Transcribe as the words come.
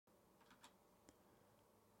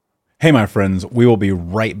Hey, my friends, we will be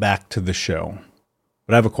right back to the show.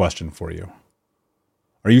 But I have a question for you.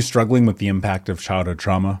 Are you struggling with the impact of childhood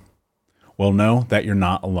trauma? Well, know that you're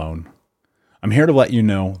not alone. I'm here to let you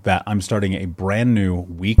know that I'm starting a brand new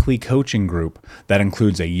weekly coaching group that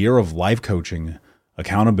includes a year of life coaching,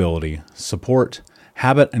 accountability, support,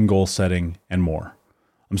 habit and goal setting, and more.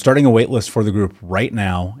 I'm starting a waitlist for the group right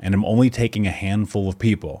now, and I'm only taking a handful of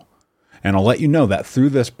people. And I'll let you know that through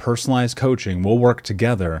this personalized coaching, we'll work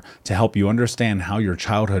together to help you understand how your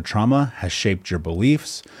childhood trauma has shaped your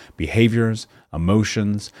beliefs, behaviors,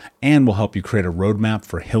 emotions, and will help you create a roadmap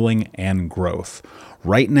for healing and growth.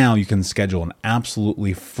 Right now, you can schedule an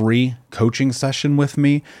absolutely free coaching session with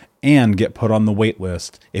me and get put on the wait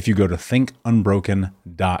list if you go to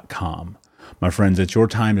thinkunbroken.com. My friends, it's your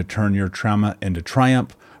time to turn your trauma into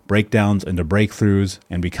triumph, breakdowns into breakthroughs,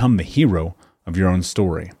 and become the hero of your own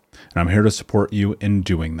story. And I'm here to support you in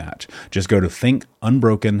doing that. Just go to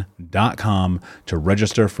thinkunbroken.com to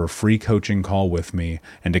register for a free coaching call with me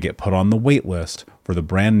and to get put on the wait list for the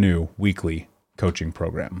brand new weekly coaching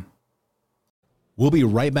program. We'll be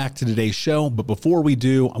right back to today's show, but before we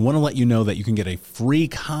do, I want to let you know that you can get a free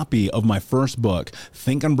copy of my first book,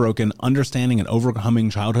 Think Unbroken: Understanding and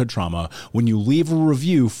Overcoming Childhood Trauma, when you leave a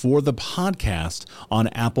review for the podcast on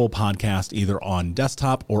Apple Podcast, either on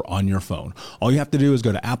desktop or on your phone. All you have to do is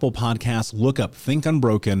go to Apple Podcasts, look up Think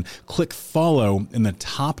Unbroken, click follow in the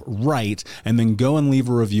top right, and then go and leave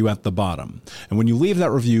a review at the bottom. And when you leave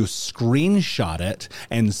that review, screenshot it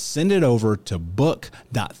and send it over to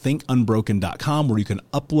book.thinkunbroken.com, where you can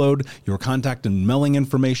upload your contact and mailing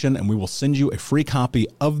information, and we will send you a free copy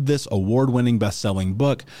of this award-winning best-selling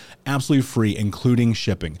book, absolutely free, including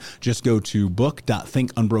shipping. Just go to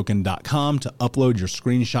book.thinkunbroken.com to upload your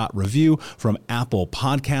screenshot review from Apple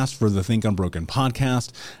Podcasts for the Think Unbroken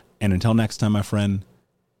podcast. And until next time, my friend,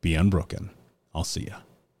 be unbroken. I'll see you.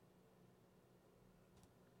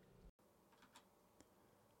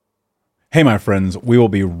 Hey, my friends, we will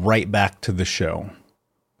be right back to the show.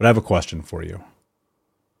 But I have a question for you.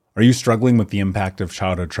 Are you struggling with the impact of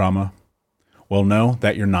childhood trauma? Well, know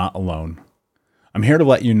that you're not alone. I'm here to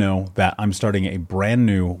let you know that I'm starting a brand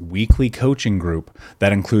new weekly coaching group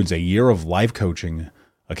that includes a year of life coaching,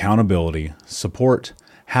 accountability, support,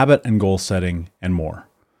 habit and goal setting, and more.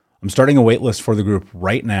 I'm starting a waitlist for the group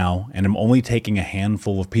right now, and I'm only taking a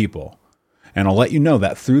handful of people. And I'll let you know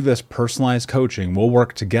that through this personalized coaching, we'll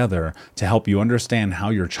work together to help you understand how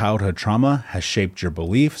your childhood trauma has shaped your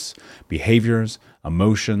beliefs, behaviors,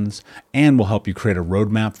 emotions, and will help you create a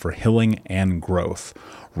roadmap for healing and growth.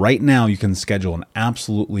 Right now, you can schedule an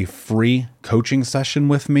absolutely free coaching session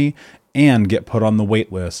with me and get put on the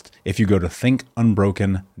wait list if you go to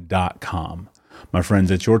thinkunbroken.com. My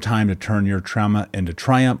friends, it's your time to turn your trauma into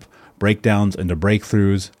triumph, breakdowns into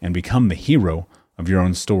breakthroughs, and become the hero of your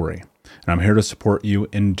own story. And I'm here to support you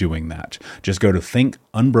in doing that. Just go to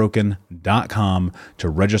thinkunbroken.com to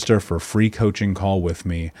register for a free coaching call with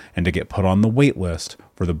me and to get put on the wait list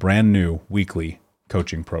for the brand new weekly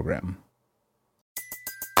coaching program.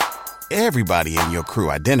 Everybody in your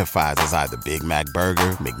crew identifies as either Big Mac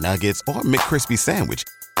Burger, McNuggets, or McCrispy Sandwich.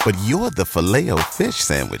 But you're the Filet-O-Fish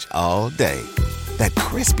Sandwich all day. That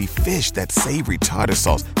crispy fish, that savory tartar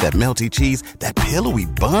sauce, that melty cheese, that pillowy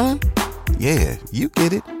bun. Yeah, you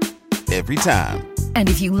get it. Every time. And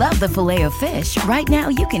if you love the Filet-O-Fish, right now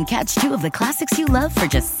you can catch two of the classics you love for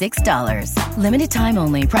just $6. Limited time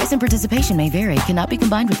only. Price and participation may vary. Cannot be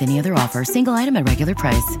combined with any other offer. Single item at regular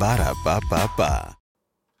price. Ba-da-ba-ba-ba.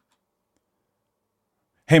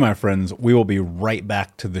 Hey, my friends, we will be right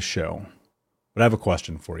back to the show. But I have a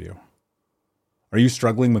question for you. Are you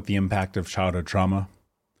struggling with the impact of childhood trauma?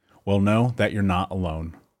 Well, know that you're not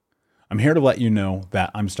alone. I'm here to let you know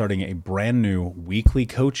that I'm starting a brand new weekly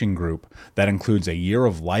coaching group that includes a year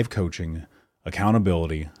of life coaching,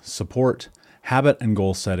 accountability, support, habit and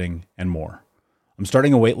goal setting, and more. I'm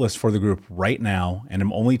starting a waitlist for the group right now, and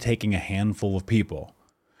I'm only taking a handful of people.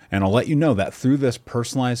 And I'll let you know that through this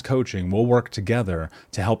personalized coaching, we'll work together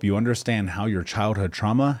to help you understand how your childhood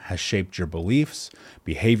trauma has shaped your beliefs,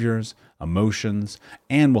 behaviors, emotions,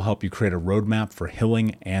 and will help you create a roadmap for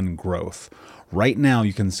healing and growth. Right now,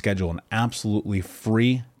 you can schedule an absolutely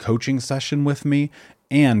free coaching session with me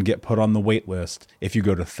and get put on the wait list if you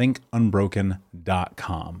go to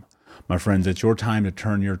thinkunbroken.com. My friends, it's your time to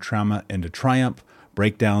turn your trauma into triumph,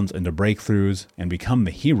 breakdowns into breakthroughs, and become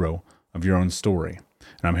the hero of your own story.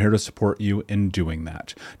 And I'm here to support you in doing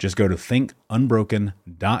that. Just go to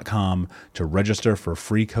thinkunbroken.com to register for a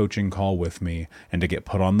free coaching call with me and to get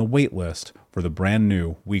put on the wait list for the brand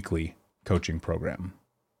new weekly coaching program.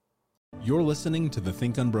 You're listening to the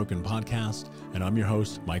Think Unbroken podcast, and I'm your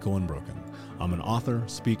host, Michael Unbroken. I'm an author,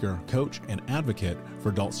 speaker, coach, and advocate for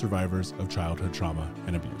adult survivors of childhood trauma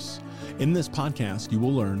and abuse. In this podcast, you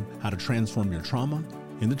will learn how to transform your trauma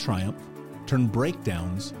into triumph, turn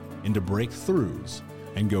breakdowns into breakthroughs,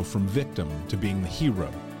 and go from victim to being the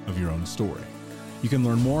hero of your own story. You can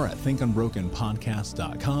learn more at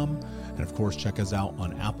thinkunbrokenpodcast.com, and of course, check us out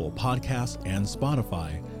on Apple Podcasts and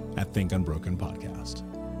Spotify at Think Unbroken Podcast.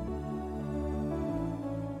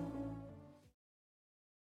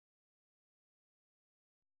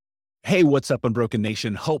 Hey, what's up, Unbroken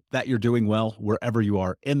Nation? Hope that you're doing well wherever you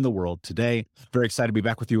are in the world today. Very excited to be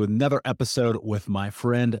back with you with another episode with my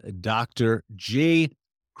friend, Dr. G,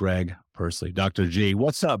 Greg Persley. Dr. G,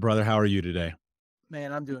 what's up, brother? How are you today?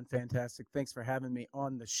 Man, I'm doing fantastic. Thanks for having me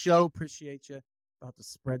on the show. Appreciate you. About to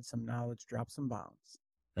spread some knowledge, drop some bombs.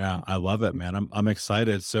 Yeah, I love it, man. I'm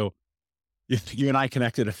excited. So you and I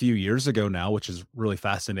connected a few years ago now, which is really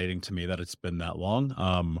fascinating to me that it's been that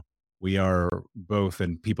long. We are both,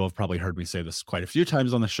 and people have probably heard me say this quite a few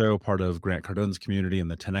times on the show, part of Grant Cardone's community and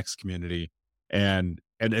the 10X community. And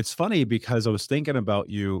it's funny because I was thinking about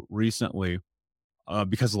you recently,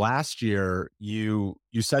 because last year you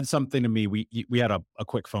said something to me. We had a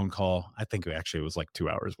quick phone call. I think it was like 2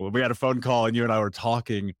 hours. Well, we had a phone call and you and I were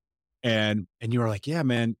talking, and you were like, yeah,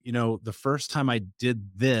 man, the first time I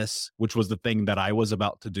did this, which was the thing that I was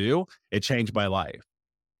about to do, it changed my life.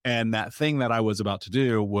 And that thing that I was about to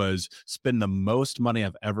do was spend the most money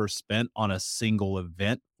I've ever spent on a single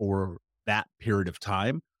event for that period of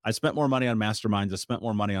time. I spent more money on masterminds. I spent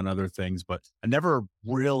more money on other things, but I never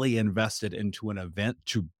really invested into an event.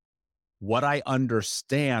 To what I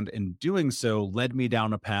understand in doing so led me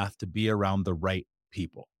down a path to be around the right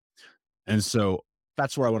people. And so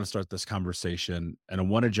that's where I want to start this conversation. And I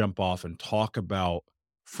want to jump off and talk about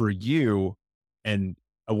for you, and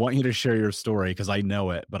I want you to share your story because I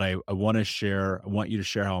know it, but I want you to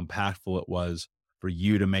share how impactful it was for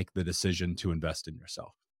you to make the decision to invest in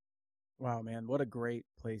yourself. Wow, man, what a great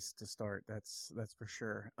place to start. That's for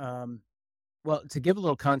sure. Well, to give a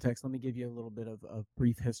little context, let me give you a little bit of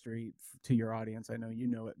brief history to your audience. I know you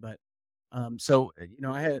know it, but I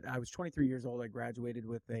was 23 years old. I graduated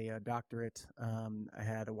with a doctorate. I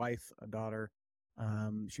had a wife, a daughter.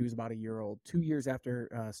 She was about a year old. 2 years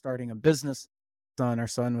after starting a business, our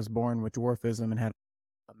son was born with dwarfism and had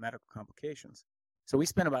medical complications. So we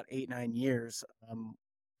spent about 8-9 years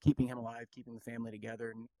keeping him alive, keeping the family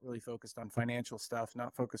together, and really focused on financial stuff,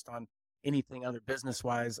 not focused on anything other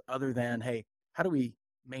business-wise other than, hey, how do we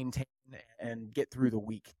maintain and get through the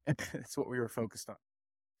week? That's what we were focused on.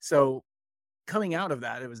 So coming out of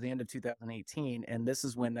that, it was the end of 2018, and this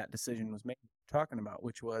is when that decision was made, talking about,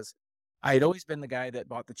 which was I had always been the guy that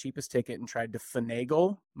bought the cheapest ticket and tried to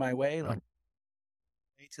finagle my way, like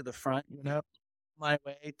to the front, my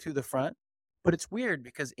way to the front. But it's weird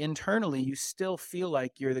because internally you still feel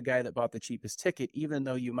like you're the guy that bought the cheapest ticket, even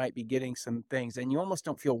though you might be getting some things, and you almost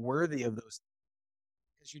don't feel worthy of those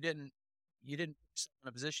because you didn't put yourself in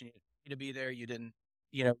a position to be there. You didn't,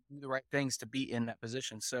 do the right things to be in that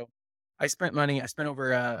position. So I spent money. I spent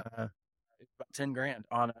over about $10,000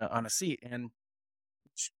 on a seat, and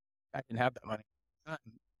I didn't have that money. I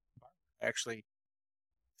actually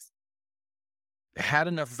had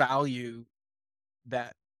enough value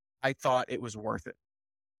that I thought it was worth it.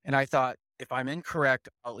 And I thought, if I'm incorrect,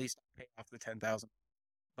 I'll at least pay off the $10,000,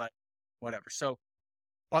 but whatever. So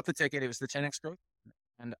bought the ticket. It was the 10X growth.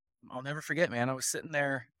 And I'll never forget, man, I was sitting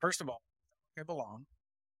there. First of all, I belonged.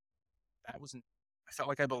 I felt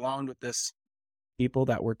like I belonged with this people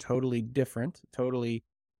that were totally different, totally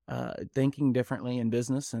thinking differently in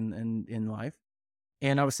business and in life.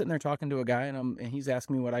 And I was sitting there talking to a guy, and he's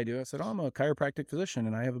asking me what I do. I said, I'm a chiropractic physician,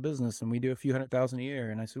 and I have a business, and we do a few $100,000 a year.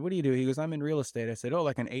 And I said, what do you do? He goes, I'm in real estate. I said, oh,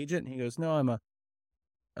 like an agent? And he goes, no, I'm an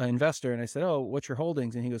investor. And I said, oh, what's your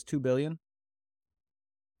holdings? And he goes, $2 billion.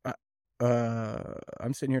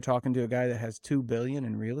 I'm sitting here talking to a guy that has $2 billion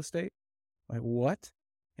in real estate. Like, what?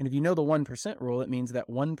 And if you know the 1% rule, it means that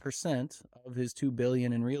 1% of his $2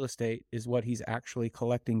 billion in real estate is what he's actually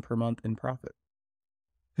collecting per month in profit.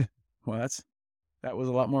 Well, that was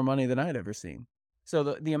a lot more money than I'd ever seen. So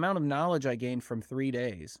the amount of knowledge I gained from 3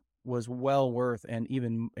 days was well worth and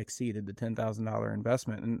even exceeded the $10,000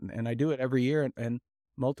 investment. And I do it every year and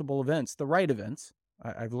multiple events, the right events.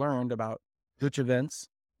 I've learned about which events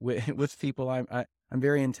with people. I'm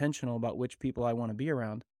very intentional about which people I want to be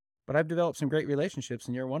around, but I've developed some great relationships,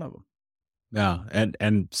 and you're one of them. Yeah.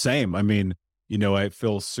 And same. I mean, I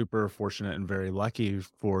feel super fortunate and very lucky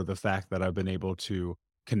for the fact that I've been able to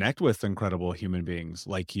connect with incredible human beings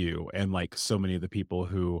like you and like so many of the people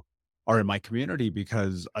who are in my community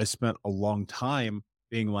because I spent a long time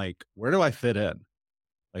being like, where do I fit in?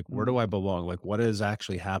 Like, where Mm. do I belong? Like, what is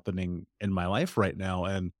actually happening in my life right now?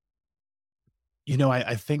 And,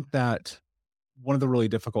 I think that one of the really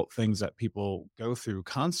difficult things that people go through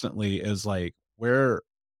constantly is like,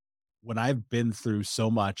 when I've been through so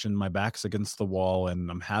much and my back's against the wall and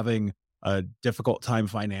I'm having a difficult time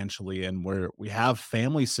financially, and where we have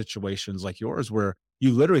family situations like yours where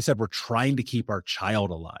you literally said we're trying to keep our child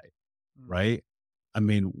alive, Mm. right? I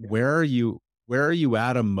mean, Yeah. where are you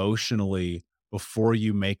at emotionally before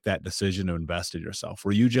you make that decision to invest in yourself?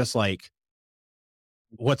 Were you just like,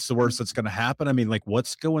 what's the worst that's going to happen? I mean, like,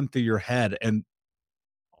 what's going through your head? And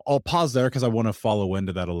I'll pause there because I want to follow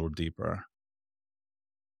into that a little deeper.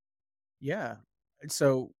 Yeah.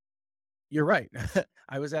 So you're right.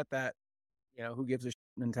 I was at that, who gives a shit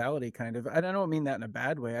mentality kind of. And I don't mean that in a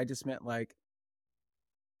bad way. I just meant like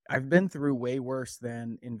I've been through way worse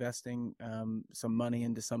than investing some money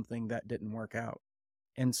into something that didn't work out.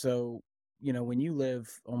 And so, when you live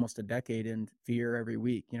almost a decade in fear every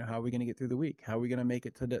week, how are we going to get through the week? How are we going to make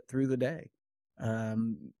it through the day?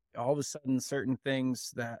 All of a sudden, certain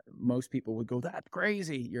things that most people would go, that's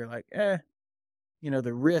crazy. You're like,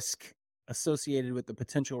 the risk associated with the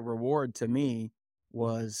potential reward to me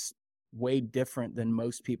was way different than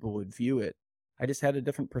most people would view it. I just had a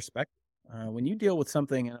different perspective. When you deal with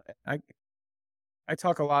something, and I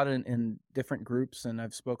talk a lot in different groups, and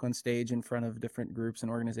I've spoke on stage in front of different groups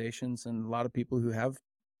and organizations, and a lot of people who have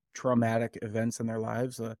traumatic events in their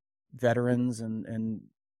lives, veterans and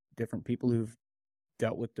different people who've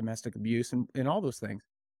dealt with domestic abuse and all those things.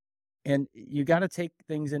 And you got to take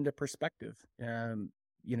things into perspective.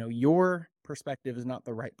 Your perspective is not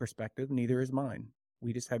the right perspective. Neither is mine.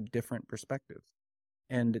 We just have different perspectives.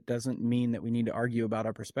 And it doesn't mean that we need to argue about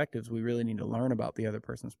our perspectives. We really need to learn about the other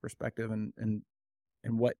person's perspective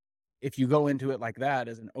and what, if you go into it like that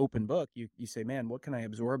as an open book, you say, man, what can I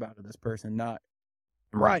absorb out of this person? Not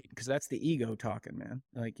right. Because that's the ego talking, man.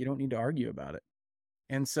 Like, you don't need to argue about it.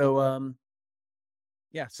 And so,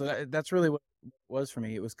 yeah, so that's really what it was for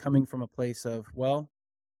me. It was coming from a place of, well,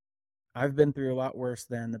 I've been through a lot worse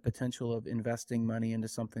than the potential of investing money into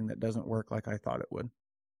something that doesn't work like I thought it would.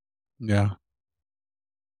 Yeah.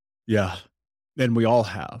 Yeah. And we all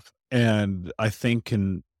have. And I think,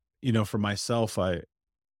 for myself,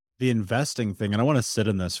 the investing thing, and I want to sit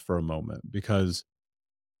in this for a moment because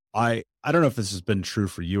I don't know if this has been true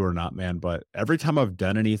for you or not, man, but every time I've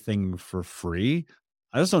done anything for free,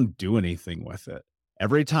 I just don't do anything with it.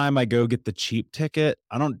 Every time I go get the cheap ticket,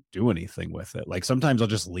 I don't do anything with it. Like sometimes I'll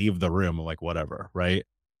just leave the room, like whatever, right?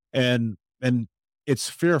 And it's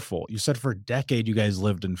fearful. You said for a decade you guys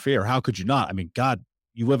lived in fear. How could you not? I mean, God,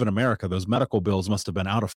 you live in America. Those medical bills must have been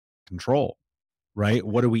out of control, right?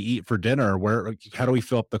 What do we eat for dinner? How do we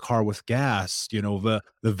fill up the car with gas? The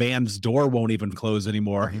van's door won't even close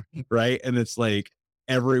anymore, right? And it's like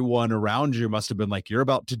everyone around you must have been like, "You're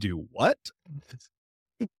about to do what?"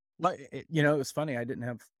 But it was funny. I didn't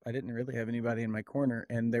really have anybody in my corner,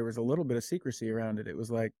 and there was a little bit of secrecy around it. It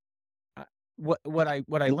was like, I- what I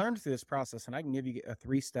learned through this process, and I can give you a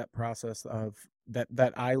 3-step process of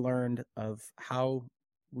that I learned of how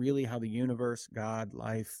the universe, God,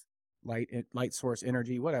 life, light source,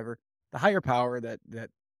 energy, whatever, the higher power that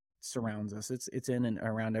surrounds us. It's in and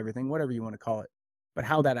around everything, whatever you want to call it, but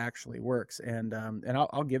how that actually works. And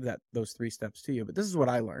I'll give those 3 steps to you. But this is what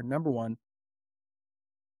I learned. Number one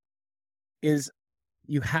is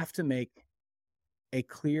you have to make a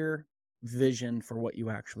clear vision for what you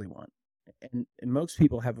actually want. And most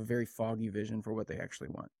people have a very foggy vision for what they actually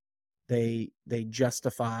want. They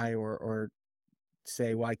justify or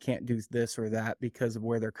say, well, I can't do this or that because of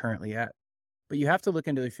where they're currently at. But you have to look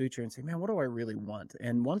into the future and say, man, what do I really want?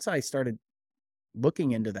 And once I started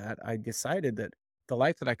looking into that, I decided that the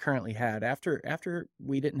life that I currently had after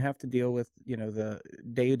we didn't have to deal with, the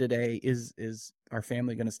day to day, is our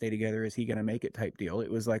family going to stay together? Is he going to make it type deal?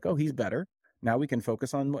 It was like, oh, he's better. Now we can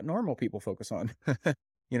focus on what normal people focus on,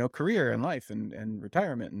 career and life and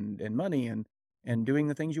retirement and money and doing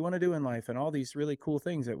the things you want to do in life and all these really cool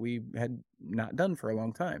things that we had not done for a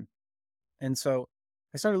long time. And so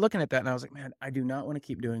I started looking at that and I was like, man, I do not want to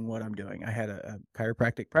keep doing what I'm doing. I had a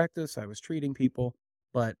chiropractic practice. I was treating people,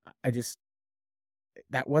 but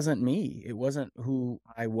that wasn't me. It wasn't who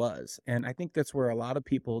I was. And I think that's where a lot of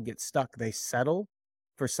people get stuck. They settle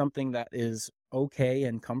for something that is okay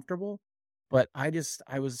and comfortable. But I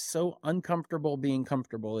was so uncomfortable being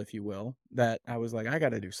comfortable, if you will, that I was like, I got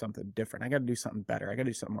to do something different. I got to do something better. I got to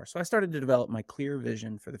do something more. So I started to develop my clear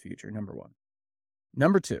vision for the future. Number one.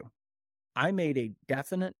 Number two, I made a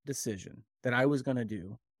definite decision that I was going to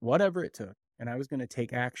do whatever it took. and I was going to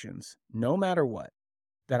take actions no matter what,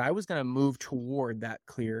 that I was going to move toward that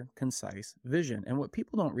clear, concise vision. And what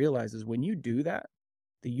people don't realize is when you do that,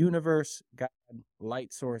 the universe, God,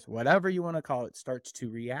 light source, whatever you want to call it, starts to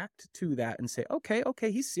react to that and say,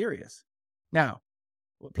 okay, he's serious. Now,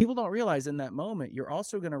 what people don't realize in that moment, you're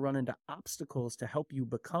also going to run into obstacles to help you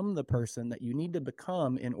become the person that you need to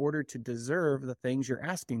become in order to deserve the things you're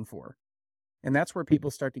asking for. And that's where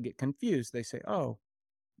people start to get confused. They say, oh,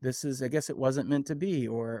 I guess it wasn't meant to be,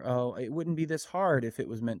 or, oh, it wouldn't be this hard if it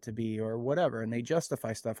was meant to be, or whatever. And they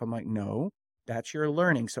justify stuff. I'm like, no, that's your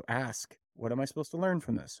learning. So ask, what am I supposed to learn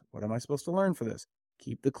from this? What am I supposed to learn from this?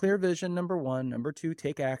 Keep the clear vision, number one. Number two,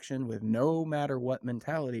 take action with no matter what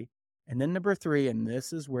mentality. And then number three, and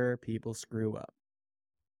this is where people screw up.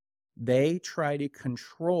 They try to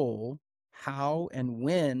control how and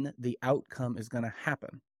when the outcome is going to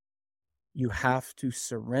happen. You have to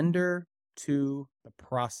surrender to the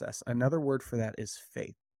process. Another word for that is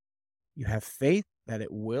faith. You have faith that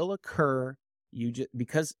it will occur.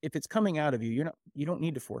 Because if it's coming out of you, you don't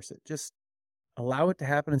need to force it. Just allow it to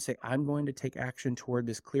happen and say, I'm going to take action toward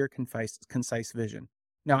this clear, concise vision.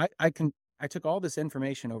 Now, I took all this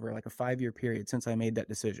information over like a 5-year period since I made that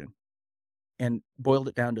decision and boiled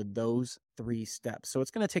it down to those 3 steps. So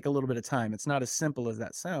it's going to take a little bit of time. It's not as simple as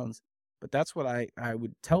that sounds, but that's what I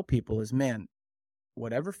would tell people is, man,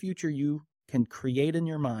 whatever future you can create in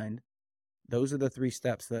your mind, those are the 3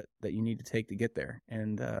 steps that you need to take to get there.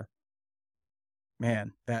 And,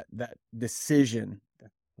 man, that decision,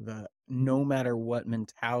 the no matter what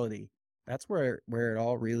mentality, that's where it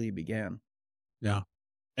all really began. Yeah.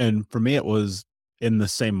 And for me, it was in the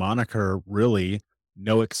same moniker, really,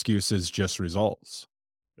 no excuses, just results.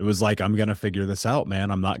 It was like, I'm going to figure this out,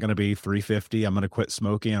 man. I'm not going to be 350. I'm going to quit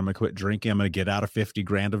smoking. I'm going to quit drinking. I'm going to get out of 50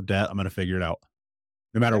 grand of debt. I'm going to figure it out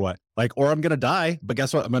no matter what. Like, or I'm going to die, but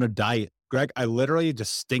guess what? I'm going to die. Greg, I literally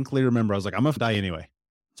distinctly remember, I was like, I'm going to die anyway.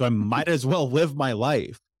 So I might as well live my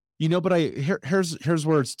life, but here's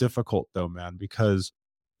where it's difficult though, man, because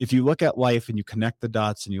if you look at life and you connect the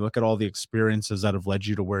dots and you look at all the experiences that have led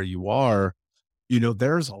you to where you are,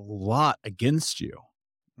 there's a lot against you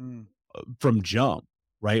from jump,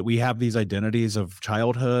 right? We have these identities of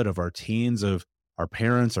childhood, of our teens, of our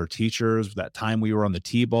parents, our teachers, that time we were on the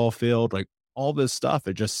T-ball field, like all this stuff,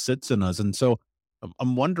 it just sits in us. And so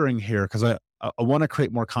I'm wondering here, because I want to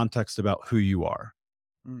create more context about who you are.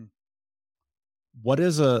 What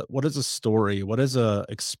is a story? What is a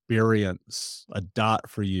experience, a dot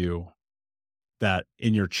for you that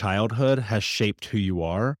in your childhood has shaped who you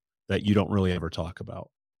are that you don't really ever talk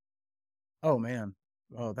about? Oh man.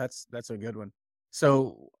 Oh, that's a good one.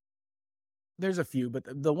 So there's a few, but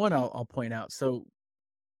the one I'll point out. So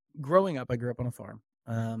growing up, I grew up on a farm.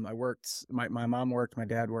 I worked, my mom worked, my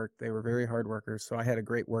dad worked. They were very hard workers. So I had a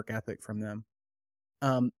great work ethic from them.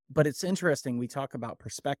 But it's interesting. We talk about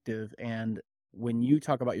perspective, and when you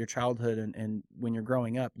talk about your childhood and when you're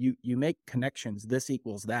growing up, you make connections. This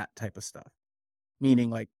equals that type of stuff. Meaning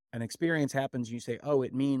like an experience happens, you say, oh,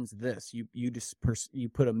 it means this. You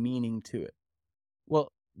put a meaning to it.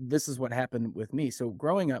 Well, this is what happened with me. So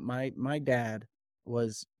growing up, my dad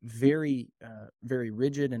was very, very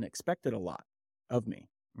rigid and expected a lot of me.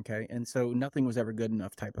 Okay. And so nothing was ever good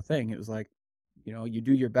enough type of thing. It was like, you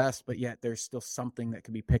do your best, but yet there's still something that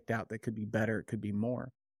could be picked out that could be better. It could be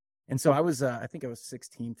more. And so I was, I think I was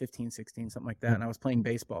 15, 16, something like that. And I was playing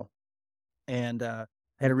baseball and,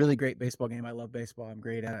 I had a really great baseball game. I love baseball. I'm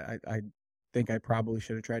great at it. I think I probably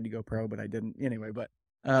should have tried to go pro, but I didn't anyway. But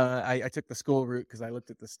I took the school route because I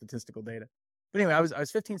looked at the statistical data. But anyway, I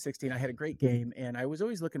was 15, 16. I had a great game, and I was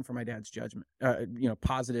always looking for my dad's judgment.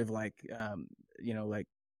 Positive, like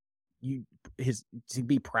to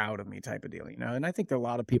be proud of me type of deal. And I think that a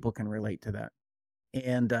lot of people can relate to that.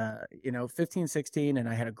 And 15, 16, and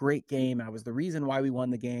I had a great game. I was the reason why we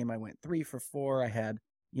won the game. I went 3 for 4. I had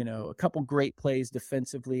a couple great plays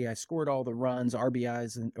defensively. I scored all the runs,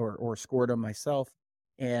 RBIs, or scored them myself.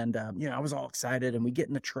 And, I was all excited, and we get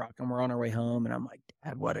in the truck and we're on our way home, and I'm like,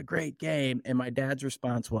 Dad, what a great game. And my dad's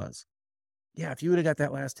response was, yeah, if you would have got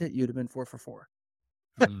that last hit, you'd have been 4 for 4.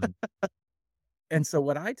 And so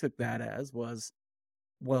what I took that as was,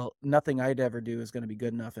 well, nothing I'd ever do is going to be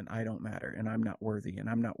good enough, and I don't matter, and I'm not worthy, and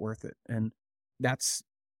I'm not worth it. And that's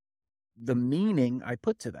the meaning I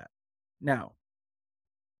put to that. Now,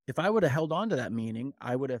 if I would have held on to that meaning,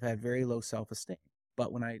 I would have had very low self-esteem.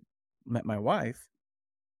 But when I met my wife,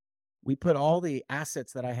 we put all the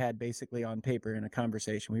assets that I had basically on paper in a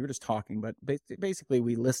conversation. We were just talking, but basically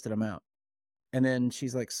we listed them out. And then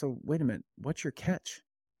she's like, so wait a minute, what's your catch?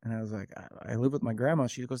 And I was like, I live with my grandma.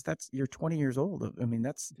 She goes, you're 20 years old. I mean,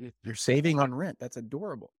 you're saving on rent. That's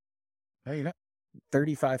adorable. Hey,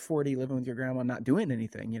 35, 40, living with your grandma, not doing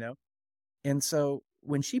anything, And so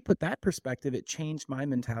when she put that perspective, it changed my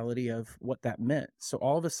mentality of what that meant. So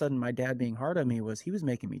all of a sudden, my dad being hard on me he was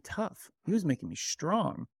making me tough. He was making me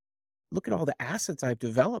strong. Look at all the assets I've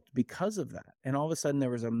developed because of that. And all of a sudden, there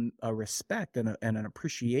was a respect and an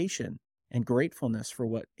appreciation and gratefulness for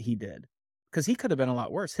what he did. Because he could have been a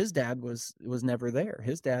lot worse. His dad was never there.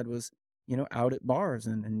 His dad was, out at bars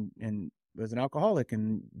and was an alcoholic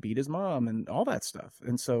and beat his mom and all that stuff.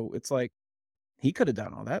 And so it's like he could have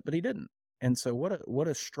done all that, but he didn't. And so what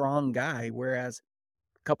a strong guy. Whereas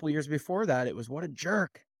a couple of years before that, it was what a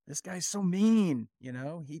jerk. This guy's so mean.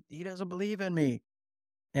 He doesn't believe in me.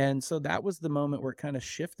 And so that was the moment where it kind of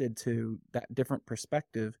shifted to that different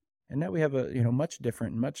perspective. And now we have a, much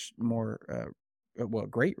different, much more,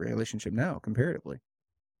 great relationship now comparatively.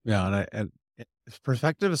 Yeah, and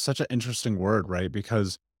perspective is such an interesting word, right?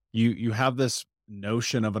 Because you have this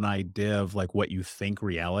notion of an idea of like what you think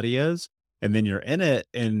reality is, and then you're in it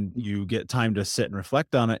and you get time to sit and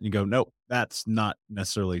reflect on it and you go, nope, that's not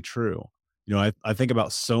necessarily true. I think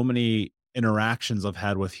about so many interactions I've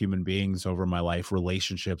had with human beings over my life,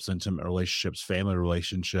 relationships, intimate relationships, family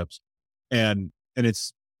relationships. And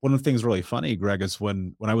it's one of the things really funny, Greg, is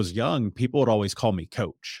when I was young, people would always call me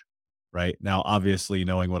coach. Right now, obviously,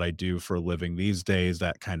 knowing what I do for a living these days,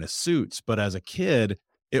 that kind of suits. But as a kid,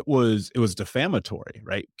 it was defamatory,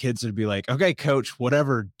 right? Kids would be like, "Okay, coach,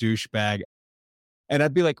 whatever, douchebag," and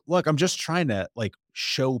I'd be like, "Look, I'm just trying to like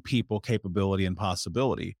show people capability and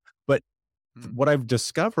possibility." But what I've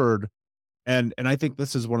discovered, and I think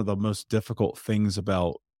this is one of the most difficult things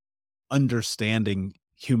about understanding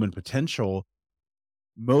human potential,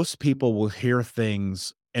 most people will hear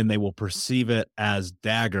things and they will perceive it as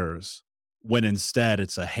daggers when instead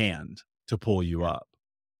it's a hand to pull you up.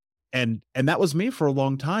 And that was me for a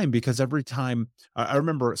long time because every time I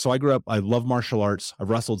remember, so I grew up, I love martial arts. I've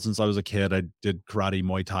wrestled since I was a kid. I did karate,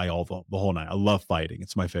 Muay Thai, all the whole night. I love fighting.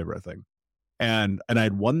 It's my favorite thing. And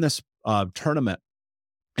I'd won this tournament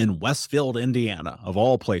in Westfield, Indiana, of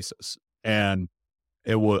all places. And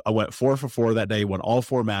I went 4 for 4 that day, won all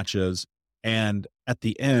 4 matches. And at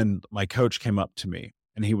the end, my coach came up to me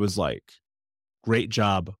and he was like, "Great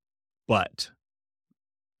job, but,"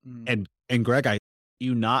 and Greg,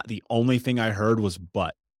 not the only thing I heard was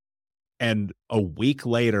 "but." And a week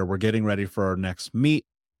later, we're getting ready for our next meet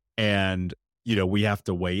and, we have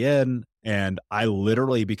to weigh in. And I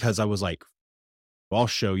literally, because I was like, "I'll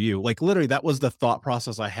show you," like literally that was the thought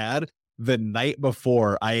process I had. The night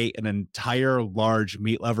before, I ate an entire large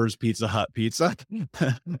Meat Lovers Pizza Hut pizza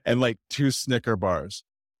and like 2 Snicker bars.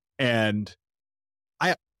 And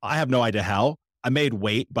I have no idea how. I made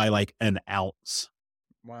weight by like an ounce.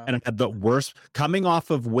 Wow. And I had the worst coming off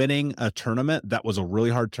of winning a tournament that was a really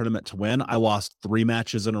hard tournament to win. I lost 3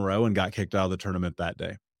 matches in a row and got kicked out of the tournament that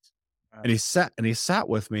day. Wow. And he sat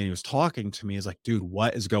with me and he was talking to me. He's like, "Dude,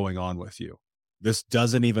 what is going on with you? This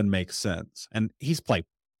doesn't even make sense." And he's like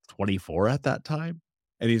 24 at that time.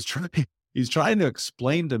 And he's trying to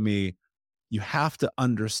explain to me, you have to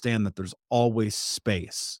understand that there's always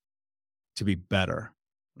space to be better,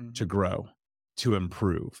 to grow, to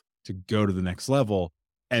improve, to go to the next level.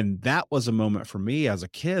 And that was a moment for me as a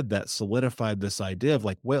kid that solidified this idea of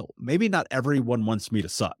like, well, maybe not everyone wants me to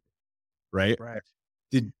suck, right? Right.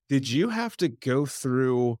 Did you have to go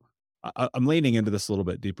through, I'm leaning into this a little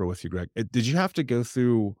bit deeper with you, Greg. Did you have to go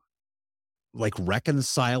through like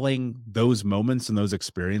reconciling those moments and those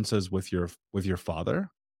experiences with your father?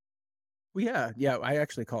 Well, yeah. I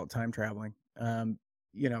actually call it time traveling.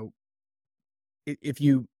 You know, if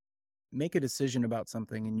you make a decision about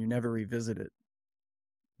something and you never revisit it,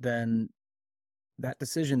 then that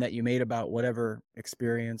decision that you made about whatever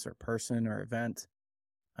experience or person or event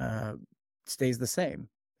stays the same.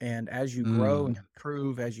 And as you grow and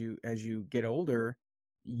improve, as you get older,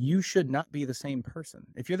 you should not be the same person.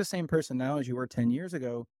 If you're the same person now as you were 10 years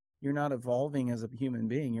ago, you're not evolving as a human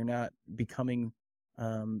being. You're not becoming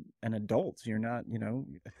an adult. You're not,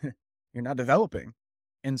 you're not developing.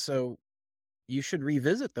 And so you should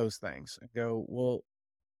revisit those things and go, well,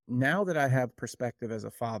 now that I have perspective as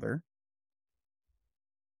a father,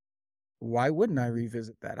 why wouldn't I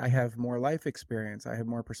revisit that? I have more life experience. I have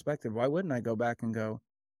more perspective. Why wouldn't I go back and go,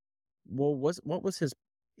 well, what was his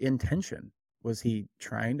intention? Was he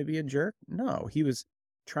trying to be a jerk? No, he was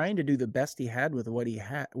trying to do the best he had with what he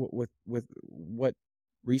had, with what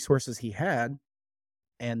resources he had,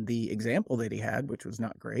 and the example that he had, which was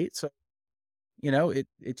not great. So,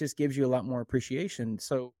 it just gives you a lot more appreciation.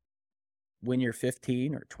 So when you're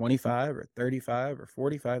 15 or 25 or 35 or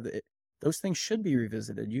 45, those things should be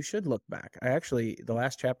revisited. You should look back. The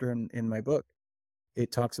last chapter in my book,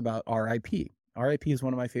 it talks about RIP. RIP is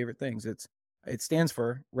one of my favorite things. It stands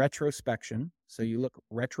for retrospection. So you look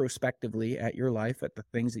retrospectively at your life, at the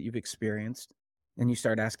things that you've experienced, and you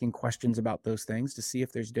start asking questions about those things to see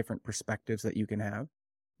if there's different perspectives that you can have.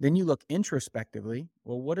 Then you look introspectively.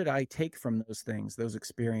 Well, what did I take from those things, those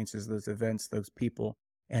experiences, those events, those people,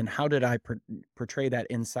 and how did I portray that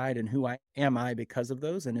inside, and who am I because of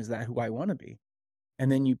those, and is that who I want to be?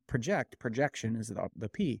 And then you project. Projection is the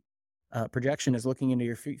P. Projection is looking into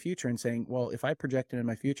your future and saying, well, if I project into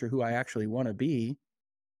my future who I actually want to be,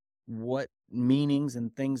 what meanings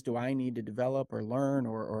and things do I need to develop or learn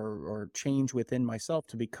or change within myself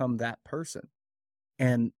to become that person?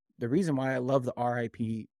 And the reason why I love the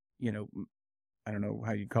RIP, I don't know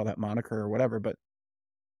how you'd call that moniker or whatever, but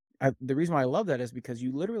the reason why I love that is because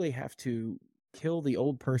you literally have to kill the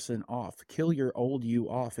old person off, kill your old you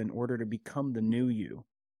off in order to become the new you.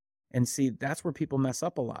 And see, that's where people mess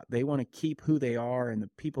up a lot. They want to keep who they are and the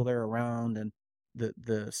people they're around and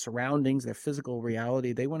the surroundings, their physical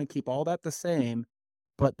reality. They want to keep all that the same,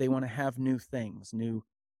 but they want to have new things, new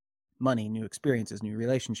money, new experiences, new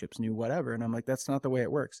relationships, new whatever. And I'm like, that's not the way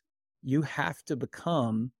it works. You have to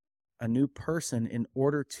become a new person in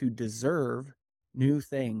order to deserve new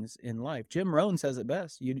things in life. Jim Rohn says it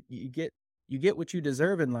best. You get what you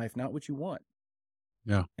deserve in life, not what you want.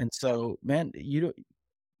 Yeah. And so, man,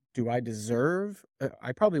 do I deserve?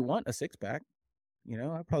 I probably want a six-pack.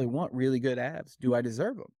 I probably want really good abs. Do I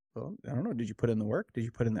deserve them? Well, I don't know. Did you put in the work? Did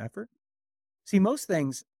you put in the effort? See, most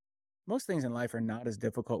things in life are not as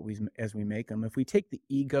difficult as we make them. If we take the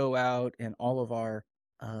ego out and all of our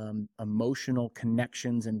emotional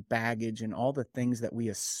connections and baggage and all the things that we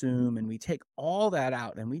assume, and we take all that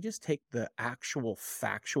out and we just take the actual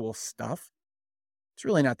factual stuff, it's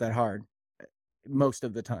really not that hard most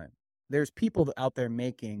of the time. There's people out there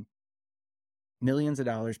making millions of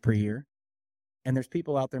dollars per year, and there's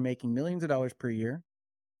people out there making millions of dollars per year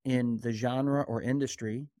in the genre or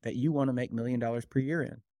industry that you want to make $1 million per year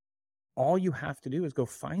in. All you have to do is go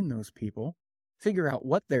find those people, figure out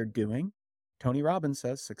what they're doing. Tony Robbins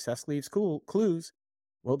says success leaves clues.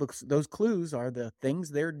 Well, those clues are the things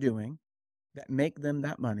they're doing that make them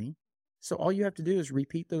that money. So all you have to do is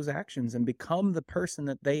repeat those actions and become the person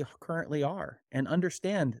that they currently are, and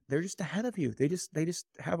understand they're just ahead of you. They just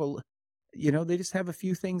have a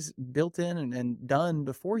few things built in and done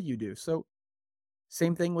before you do. So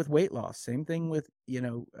same thing with weight loss, same thing with,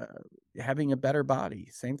 having a better body,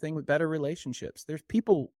 same thing with better relationships. There's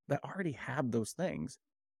people that already have those things.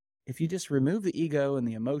 If you just remove the ego and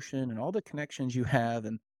the emotion and all the connections you have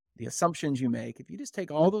and the assumptions you make, if you just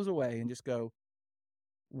take all those away and just go,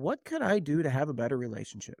 what could I do to have a better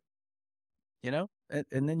relationship? And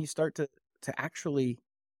then you start to actually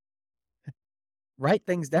write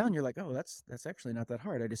things down. You're like, oh, that's actually not that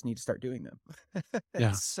hard. I just need to start doing them.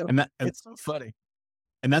 Yeah. It's so funny.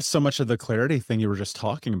 And that's so much of the clarity thing you were just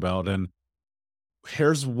talking about. And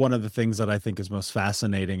here's one of the things that I think is most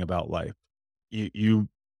fascinating about life. You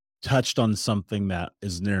touched on something that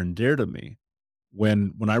is near and dear to me.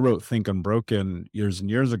 When I wrote Think Unbroken years and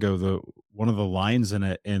years ago, one of the lines in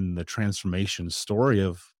it, in the transformation story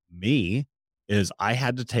of me, is I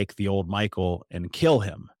had to take the old Michael and kill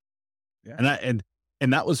him. Yeah.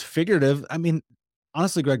 And that was figurative. I mean,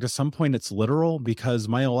 honestly, Greg, to some point it's literal, because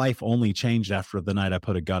my life only changed after the night I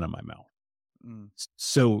put a gun in my mouth. Mm.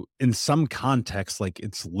 So in some context, like,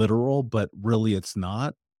 it's literal, but really it's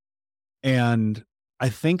not. And I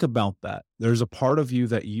think about that. There's a part of you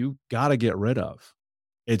that you got to get rid of.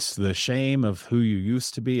 It's the shame of who you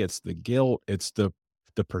used to be. It's the guilt. It's the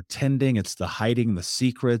pretending. It's the hiding the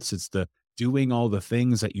secrets. It's the doing all the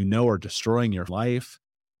things that are destroying your life.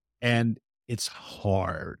 And it's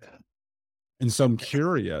hard. And so I'm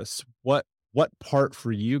curious, what part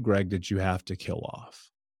for you, Greg, did you have to kill off?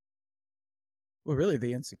 Well, really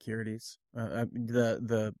the insecurities,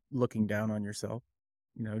 the looking down on yourself.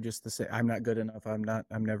 Just to say, I'm not good enough.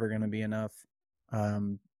 I'm never going to be enough.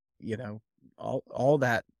 All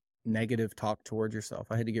that negative talk towards yourself.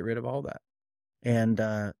 I had to get rid of all that. And,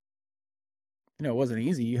 it wasn't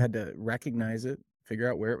easy. You had to recognize it,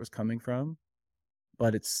 figure out where it was coming from,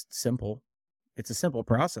 but it's simple. It's a simple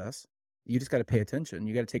process. You just got to pay attention.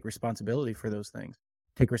 You got to take responsibility for those things.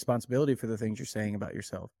 Take responsibility for the things you're saying about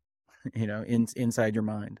yourself, inside your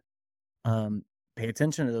mind. Pay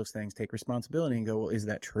attention to those things, take responsibility and go, well, is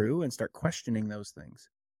that true? And start questioning those things.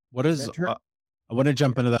 What is, I want to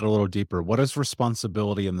jump into that a little deeper. What does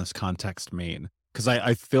responsibility in this context mean? Because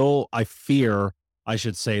I fear, I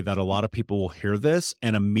should say, that a lot of people will hear this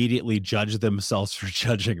and immediately judge themselves for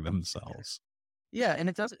judging themselves. Yeah.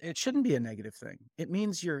 And it shouldn't be a negative thing. It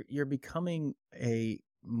means you're becoming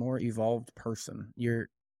more evolved person. You're,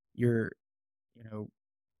 you know,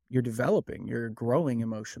 you're developing, you're growing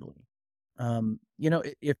emotionally.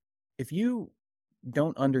 If you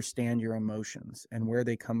don't understand your emotions and where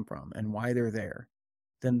they come from and why they're there,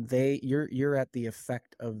 then you're at the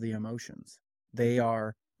effect of the emotions. They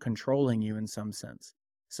are controlling you in some sense.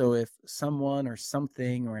 So if someone or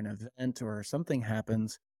something or an event or something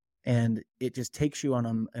happens and it just takes you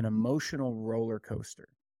on an emotional roller coaster,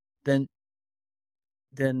 then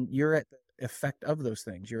you're at the effect of those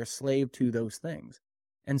things. You're a slave to those things.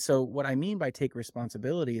 And so what I mean by take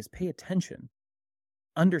responsibility is pay attention.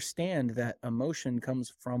 Understand that emotion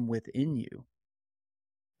comes from within you.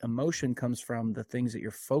 Emotion comes from the things that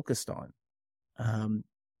you're focused on.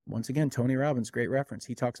 Once again, Tony Robbins, great reference.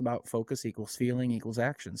 He talks about focus equals feeling equals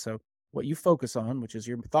action. So what you focus on, which is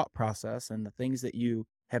your thought process and the things that you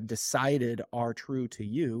have decided are true to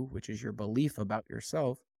you, which is your belief about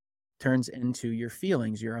yourself, turns into your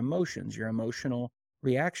feelings, your emotions, your emotional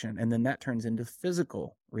reaction. And then that turns into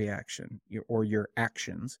physical reaction or your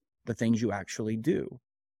actions, the things you actually do.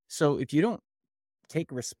 So if you don't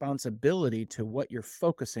take responsibility to what you're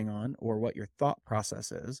focusing on or what your thought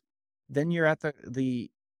process is, then you're at the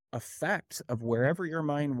effect of wherever your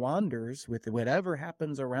mind wanders with whatever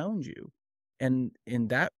happens around you. And in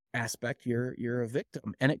that aspect, you're a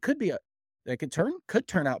victim. And it could be could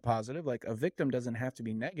turn out positive. Like a victim doesn't have to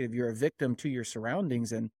be negative. You're a victim to your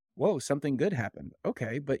surroundings and whoa, something good happened.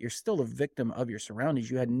 Okay, but you're still a victim of your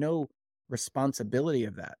surroundings. You had no responsibility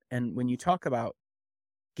of that. And when you talk about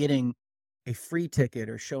getting a free ticket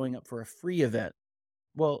or showing up for a free event,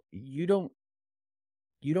 well, you don't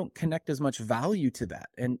connect as much value to that.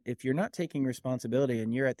 And if you're not taking responsibility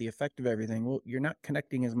and you're at the effect of everything, well, you're not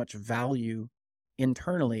connecting as much value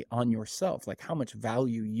internally on yourself, like how much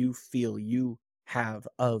value you feel you have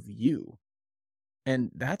of you.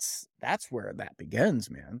 And that's where that begins,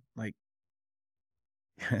 man. Like,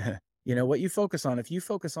 what you focus on, if you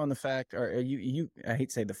focus on the fact, or I hate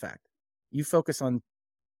to say the fact, you focus on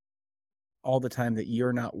all the time that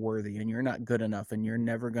you're not worthy and you're not good enough and you're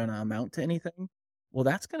never going to amount to anything, well,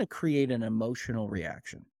 that's going to create an emotional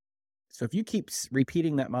reaction. So if you keep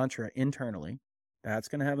repeating that mantra internally, that's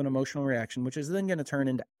going to have an emotional reaction, which is then going to turn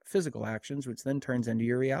into physical actions, which then turns into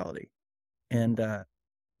your reality. And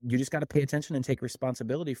you just got to pay attention and take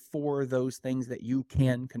responsibility for those things that you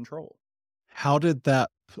can control. How did that,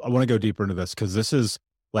 I want to go deeper into this because this is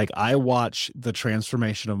like, I watch the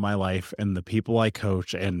transformation of my life and the people I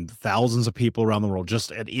coach and thousands of people around the world,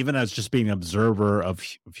 and even as just being an observer of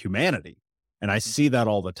humanity. And I see that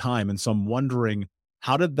all the time. And so I'm wondering,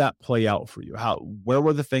 how did that play out for you? Where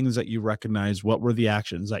were the things that you recognized? What were the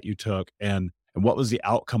actions that you took? And what was the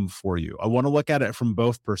outcome for you? I want to look at it from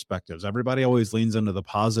both perspectives. Everybody always leans into the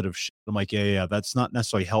positive shit. I'm like, yeah, that's not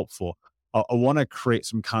necessarily helpful. I want to create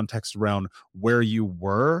some context around where you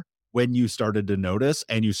were when you started to notice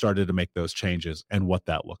and you started to make those changes and what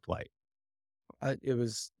that looked like. It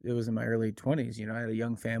was in my early 20s. I had a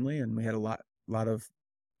young family and we had a lot of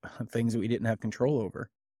things that we didn't have control over.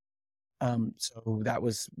 So that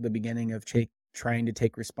was the beginning of trying to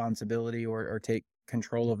take responsibility or take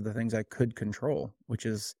control of the things I could control, which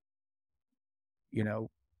is, if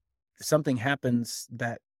something happens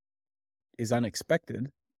that is unexpected,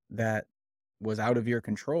 that was out of your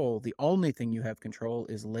control, the only thing you have control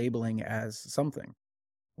is labeling as something.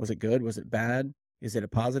 Was it good? Was it bad? Is it a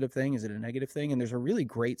positive thing? Is it a negative thing? And there's a really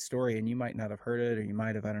great story, and you might not have heard it, or you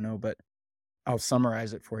might have, I don't know, but I'll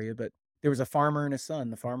summarize it for you. But there was a farmer and his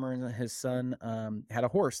son. The farmer and his son had a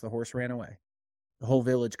horse. The horse ran away. The whole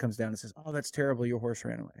village comes down and says, "Oh, that's terrible. Your horse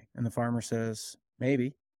ran away." And the farmer says,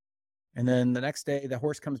 "Maybe." And then the next day, the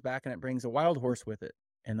horse comes back and it brings a wild horse with it.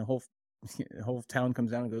 And the whole town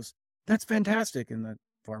comes down and goes, "That's fantastic." And the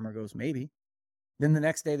farmer goes, "Maybe." Then the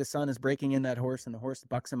next day, the son is breaking in that horse and the horse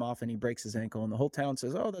bucks him off and he breaks his ankle. And the whole town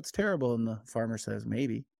says, "Oh, that's terrible." And the farmer says,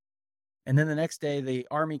 "Maybe." And then the next day, the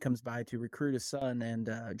army comes by to recruit his son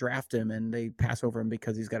and draft him, and they pass over him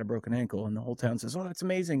because he's got a broken ankle. And the whole town says, "Oh, that's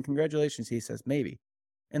amazing. Congratulations." He says, "Maybe."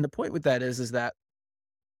 And the point with that is that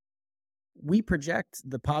we project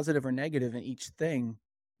the positive or negative in each thing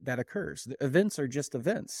that occurs. The events are just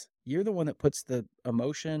events. You're the one that puts the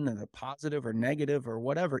emotion and the positive or negative or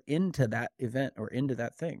whatever into that event or into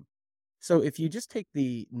that thing. So if you just take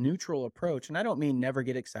the neutral approach, and I don't mean never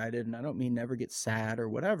get excited and I don't mean never get sad or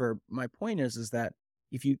whatever. My point is that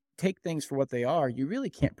if you take things for what they are, you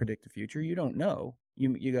really can't predict the future. You don't know.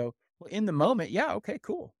 You go, well, in the moment, yeah, okay,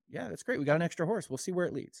 cool. Yeah, that's great. We got an extra horse. We'll see where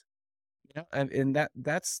it leads. And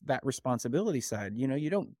that's that responsibility side. You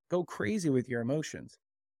don't go crazy with your emotions.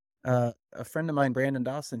 A friend of mine, Brandon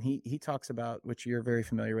Dawson, he talks about, which you're very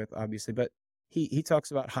familiar with, obviously, but he talks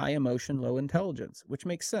about high emotion, low intelligence, which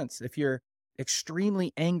makes sense. If you're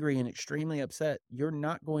extremely angry and extremely upset, you're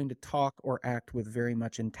not going to talk or act with very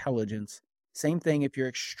much intelligence. Same thing if you're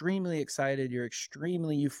extremely excited, you're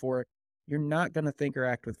extremely euphoric, you're not going to think or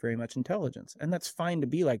act with very much intelligence. And that's fine to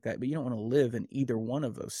be like that, but you don't want to live in either one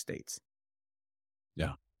of those states.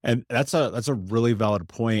 Yeah. And that's a really valid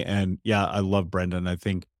point. And yeah, I love Brendan. I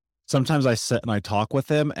think sometimes I sit and I talk with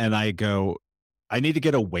him and I go, I need to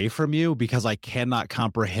get away from you because I cannot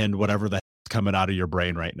comprehend whatever the heck's coming out of your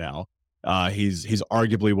brain right now. He's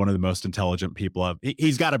arguably one of the most intelligent people.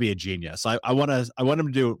 He's got to be a genius. I want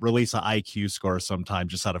him to release an IQ score sometime,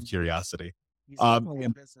 just out of curiosity. He's definitely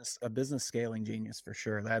a business scaling genius for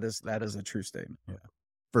sure. That is a true statement. Yeah.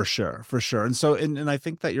 For sure. And so, and I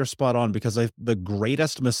think that you're spot on, because the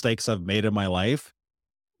greatest mistakes I've made in my life,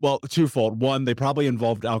 well, twofold. One, they probably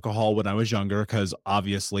involved alcohol when I was younger, because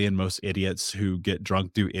obviously, and most idiots who get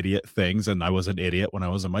drunk do idiot things. And I was an idiot when I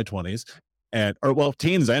was in my 20s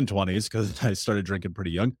teens and 20s, because I started drinking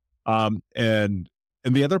pretty young. And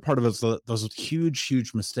the other part of it is those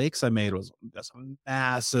huge mistakes I made was this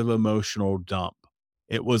massive emotional dump.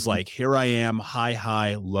 It was like, here I am,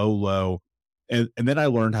 high, low. And then I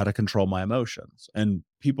learned how to control my emotions. And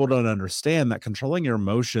people don't understand that controlling your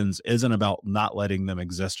emotions isn't about not letting them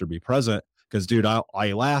exist or be present. Because, dude,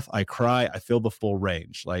 I laugh, I cry, I feel the full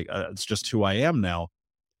range. Like, it's just who I am now.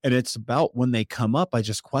 And it's about when they come up, I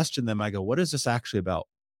just question them. I go, what is this actually about?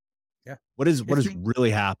 Yeah. What is really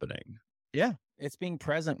happening? Yeah. It's being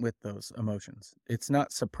present with those emotions. It's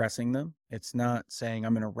not suppressing them. It's not saying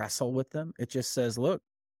I'm going to wrestle with them. It just says, look,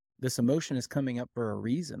 this emotion is coming up for a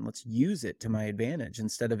reason. Let's use it to my advantage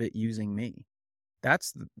instead of it using me.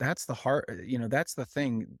 That's the heart. That's the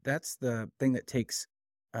thing. That's the thing that takes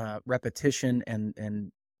repetition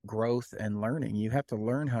and growth and learning. You have to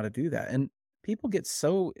learn how to do that. And people it's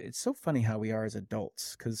so funny how we are as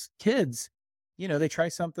adults, because kids, they try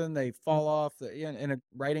something, they fall off.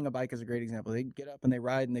 Riding a bike is a great example. They get up and they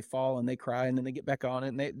ride and they fall and they cry and then they get back on it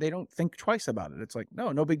and they don't think twice about it. It's like,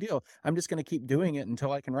 no big deal. I'm just going to keep doing it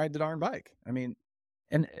until I can ride the darn bike. I mean,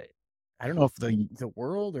 and I don't know if the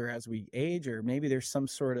world, or as we age, or maybe there's some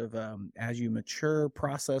sort of as you mature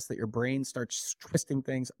process that your brain starts twisting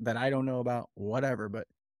things that I don't know about, whatever. But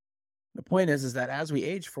the point is that as we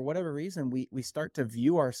age, for whatever reason, we start to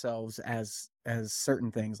view ourselves as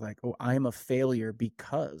certain things, like, oh, I'm a failure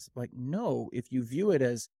because, like, no, if you view it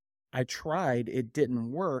as, I tried, it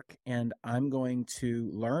didn't work, and I'm going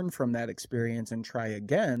to learn from that experience and try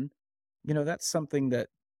again, that's something that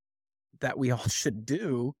we all should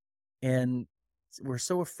do. And we're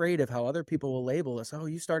so afraid of how other people will label us. Oh,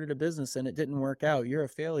 you started a business and it didn't work out, you're a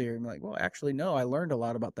failure. And I'm like, well, actually, no, I learned a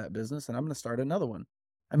lot about that business and I'm going to start another one.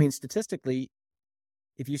 I mean, statistically,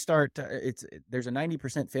 if you start, there's a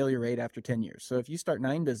 90% failure rate after 10 years. So if you start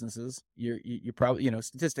 9 businesses, you probably,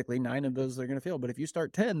 statistically 9 of those are going to fail. But if you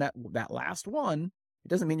start 10, that last one, it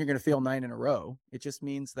doesn't mean you're going to fail 9 in a row. It just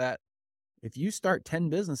means that if you start 10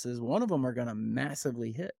 businesses, one of them are going to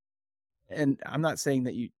massively hit. And I'm not saying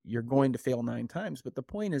that you're going to fail 9 times, but the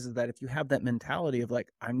point is that if you have that mentality of like,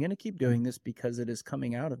 I'm going to keep doing this because it is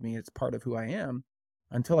coming out of me, it's part of who I am,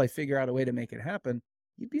 until I figure out a way to make it happen,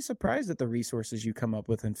 you'd be surprised at the resources you come up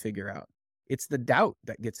with and figure out. It's the doubt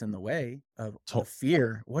that gets in the way of the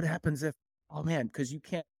fear. What happens if, oh man, because you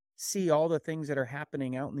can't see all the things that are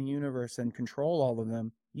happening out in the universe and control all of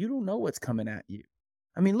them. You don't know what's coming at you.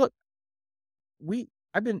 I mean, look, we've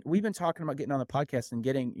been talking about getting on the podcast and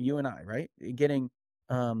getting, you and I, right? Getting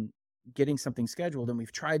something scheduled, and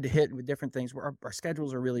we've tried to hit with different things where our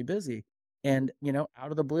schedules are really busy. And,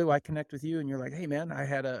 out of the blue, I connect with you and you're like, hey man, I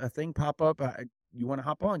had a thing pop up. You want to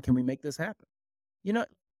hop on? Can we make this happen?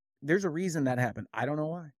 There's a reason that happened. I don't know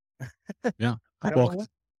why. Yeah. I don't know why.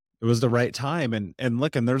 It was the right time. And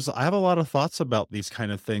look, and I have a lot of thoughts about these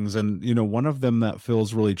kind of things. And, one of them that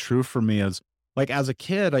feels really true for me is, like, as a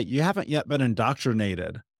kid, you haven't yet been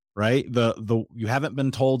indoctrinated, right? You haven't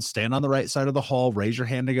been told, stand on the right side of the hall, raise your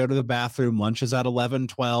hand to go to the bathroom. Lunch is at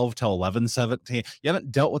 11:12 till 11:17. You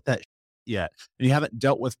haven't dealt with that yet. And you haven't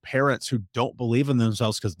dealt with parents who don't believe in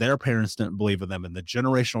themselves because their parents didn't believe in them, and the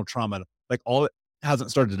generational trauma, like, all it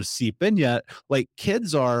hasn't started to seep in yet. Like,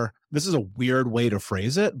 kids are, this is a weird way to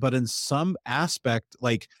phrase it, but in some aspect,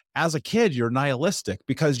 like, as a kid, you're nihilistic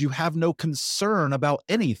because you have no concern about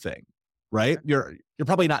anything. Right. You're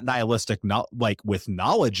probably not nihilistic, not like with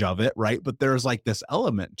knowledge of it. Right. But there's like this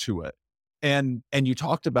element to it. And you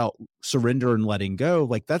talked about surrender and letting go.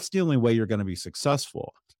 Like, that's the only way you're going to be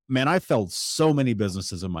successful. Man, I failed so many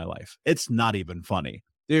businesses in my life. It's not even funny,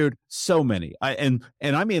 dude. So many. And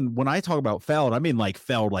I mean, when I talk about failed, I mean, like,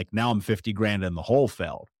 failed, like, now I'm 50 grand in the hole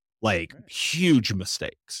failed. like Right. huge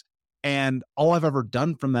mistakes. And all I've ever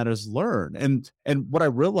done from that is learn. And what I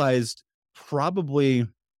realized probably,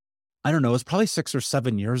 I don't know, it was probably 6 or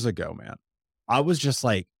 7 years ago, man. I was just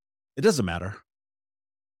like, it doesn't matter.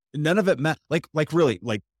 None of it like really,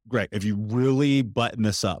 like Greg, if you really button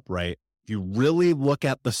this up, right? If you really look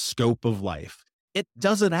at the scope of life, it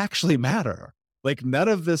doesn't actually matter. Like none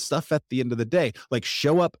of this stuff at the end of the day, like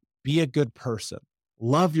show up, be a good person,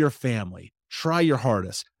 love your family, try your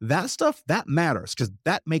hardest. That stuff that matters because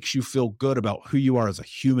that makes you feel good about who you are as a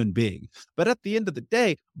human being. But at the end of the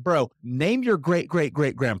day, bro, name your great great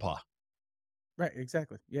great grandpa. Right.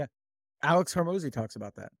 Exactly. Yeah. Alex Hormozy talks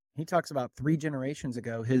about that. He talks about 3 generations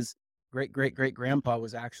ago, his great great great grandpa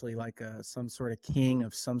was actually like some sort of king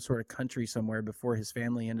of some sort of country somewhere before his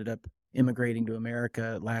family ended up immigrating to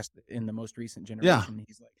America in the most recent Yeah. generation.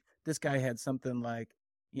 He's like, this guy had something like,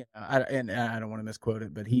 and I don't want to misquote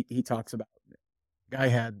it, but he talks about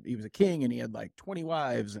he was a king and he had like 20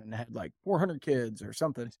 wives and had like 400 kids or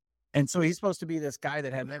something. And so he's supposed to be this guy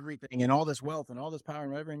that had everything and all this wealth and all this power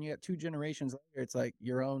and whatever. And you got 2 generations later, it's like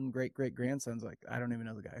your own great great grandson's like, I don't even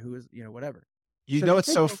know the guy who is, whatever. You So know, we it's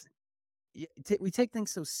take so things, we take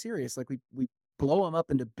things so serious, like we blow them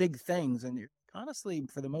up into big things, and honestly,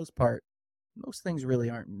 for the most part, most things really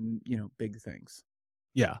aren't big things.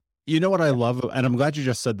 Yeah. You know what I love, and I'm glad you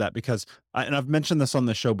just said that because, and I've mentioned this on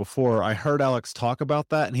the show before. I heard Alex talk about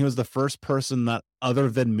that, and he was the first person that, other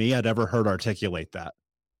than me, I'd ever heard articulate that.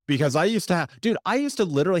 Because I used to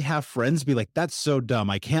literally have friends be like, "That's so dumb.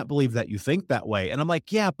 I can't believe that you think that way." And I'm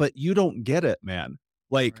like, "Yeah, but you don't get it, man.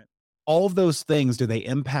 Like Right. all of those things, do they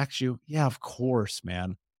impact you? Yeah, of course,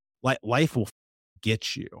 man. Like life will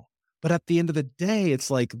get you, but at the end of the day,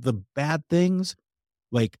 it's like the bad things,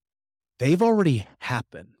 like they've already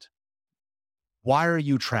happened. Why are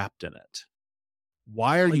you trapped in it?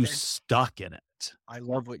 Why are But you then stuck in it? I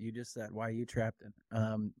love what you just said. Why are you trapped in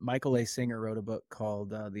it? Michael A. Singer wrote a book called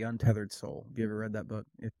The Untethered Soul. Have you ever read that book?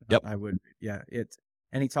 If not, Yep. I would. Yeah,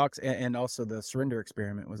 and he talks, and also The Surrender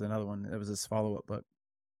Experiment was another one. That was his follow-up book.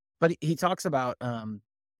 But he talks about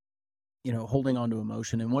holding on to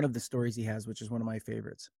emotion. And one of the stories he has, which is one of my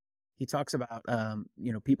favorites, he talks about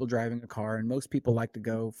people driving a car, and most people like to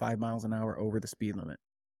go 5 miles an hour over the speed limit.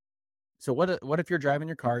 So what if you're driving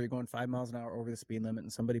your car, you're going 5 miles an hour over the speed limit,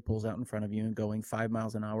 and somebody pulls out in front of you and going 5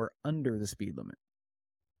 miles an hour under the speed limit?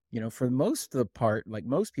 For most of the part, like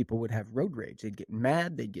most people would have road rage. They'd get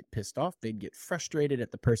mad, they'd get pissed off, they'd get frustrated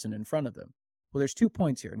at the person in front of them. Well, there's 2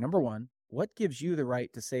 points here. Number one, what gives you the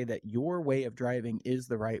right to say that your way of driving is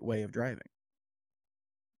the right way of driving?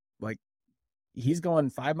 Like, he's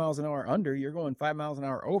going 5 miles an hour under, you're going 5 miles an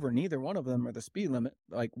hour over. Neither one of them are the speed limit.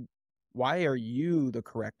 Like, why are you the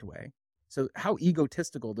correct way? So how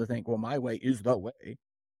egotistical to think, well, my way is the way.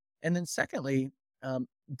 And then secondly,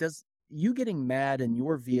 does you getting mad in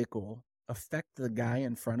your vehicle affect the guy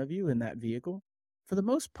in front of you in that vehicle? For the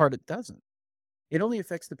most part, it doesn't. It only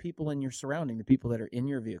affects the people in your surrounding, the people that are in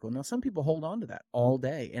your vehicle. Now, some people hold on to that all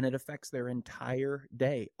day, and it affects their entire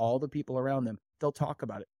day. All the people around them, they'll talk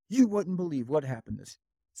about it. You wouldn't believe what happened. This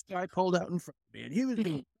guy pulled out in front of me, and he was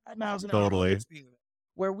going 5 miles an hour. Totally.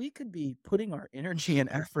 Where we could be putting our energy and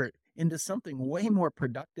effort into something way more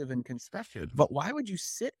productive and constructive. But why would you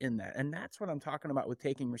sit in that? And that's what I'm talking about with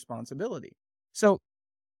taking responsibility. So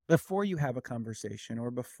before you have a conversation,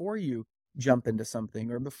 or before you jump into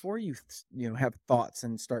something, or before you have thoughts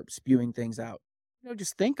and start spewing things out,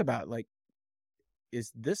 just think about, like,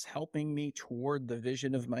 is this helping me toward the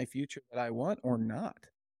vision of my future that I want or not?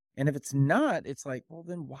 And if it's not, it's like, well,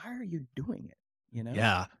 then why are you doing it?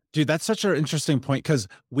 Yeah. Dude, that's such an interesting point because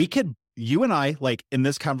you and I, like in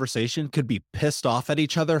this conversation, could be pissed off at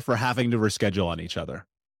each other for having to reschedule on each other.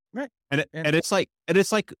 Right. And it's like,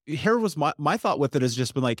 here was my thought with it has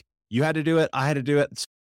just been like, you had to do it. I had to do it. It's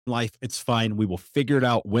life. It's fine. We will figure it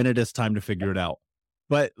out when it is time to figure it out.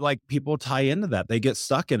 But like people tie into that. They get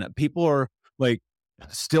stuck in it. People are like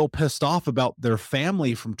still pissed off about their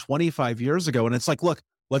family from 25 years ago. And it's like, look,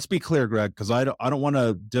 let's be clear, Greg, because I don't want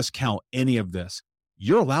to discount any of this.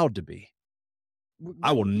 You're allowed to be.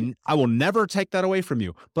 I will never take that away from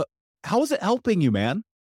you. But how is it helping you, man?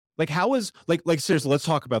 Like, how is like seriously? Let's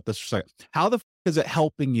talk about this for a second. How the is it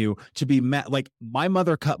helping you to be mad? Like, my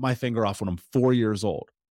mother cut my finger off when I'm 4 years old.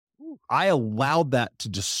 I allowed that to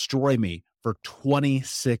destroy me for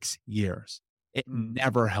 26 years. It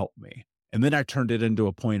never helped me, and then I turned it into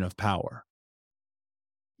a point of power.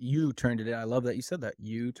 You turned it in. I love that you said that.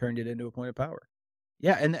 You turned it into a point of power.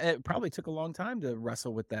 Yeah, and it probably took a long time to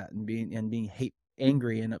wrestle with that and being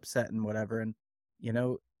angry and upset and whatever. And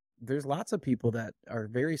there's lots of people that are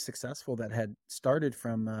very successful that had started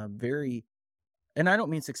from very And I don't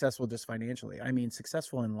mean successful just financially. I mean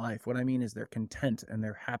successful in life. What I mean is they're content and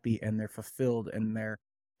they're happy and they're fulfilled and they're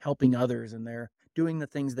helping others and they're doing the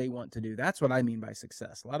things they want to do. That's what I mean by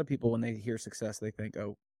success. A lot of people, when they hear success, they think,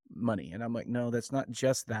 oh, money. And I'm like, no, that's not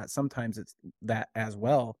just that. Sometimes it's that as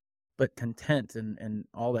well, but content and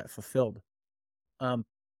all that fulfilled.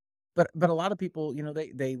 But a lot of people,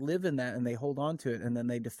 they live in that and they hold on to it and then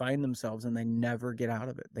they define themselves and they never get out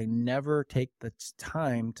of it. They never take the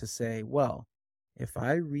time to say, well, if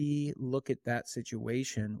I re-look at that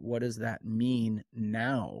situation, what does that mean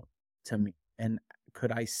now to me? And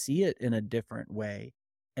could I see it in a different way?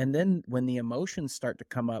 And then when the emotions start to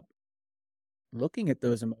come up, looking at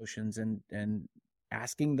those emotions and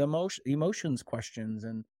asking the emotions questions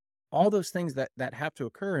and all those things that have to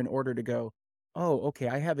occur in order to go, oh, okay,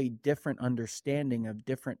 I have a different understanding of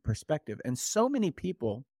different perspective. And so many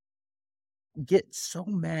people get so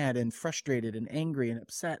mad and frustrated and angry and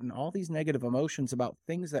upset and all these negative emotions about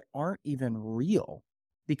things that aren't even real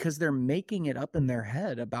because they're making it up in their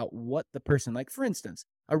head about what the person, like for instance,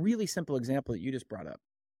 a really simple example that you just brought up.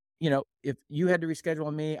 If you had to reschedule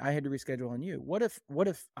on me, I had to reschedule on you. What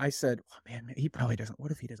if I said, oh man, he probably doesn't,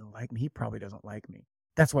 what if he doesn't like me? He probably doesn't like me.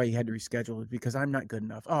 That's why he had to reschedule, because I'm not good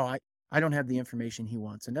enough. Oh, I don't have the information he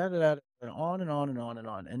wants, and and on and on and on and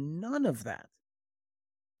on. And none of that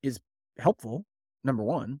is helpful, number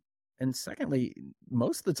one. And secondly,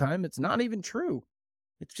 most of the time, it's not even true.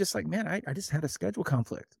 It's just like, man, I just had a schedule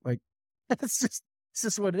conflict. Like, it's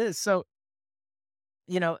just what it is. So,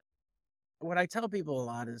 what I tell people a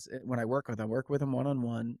lot is when I work with them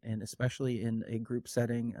one-on-one, and especially in a group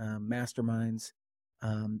setting, masterminds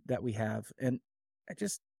that we have. And I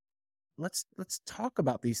just, let's talk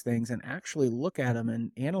about these things and actually look at them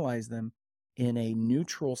and analyze them in a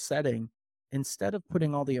neutral setting instead of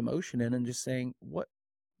putting all the emotion in and just saying, what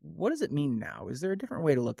does it mean now? Is there a different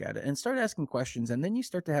way to look at it? And start asking questions. And then you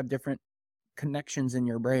start to have different connections in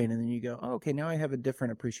your brain. And then you go, oh, okay, now I have a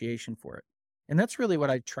different appreciation for it. And that's really what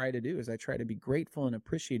I try to do, is I try to be grateful and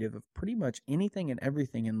appreciative of pretty much anything and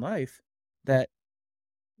everything in life that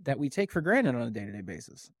we take for granted on a day-to-day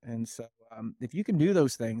basis. And so if you can do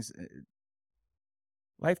those things,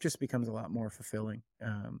 life just becomes a lot more fulfilling.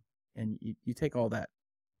 And you take all that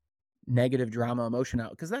negative drama emotion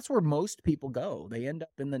out, because that's where most people go. They end up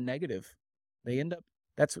in the negative.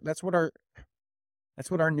 That's what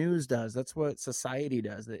our news does. That's what society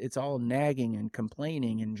does. It's all nagging and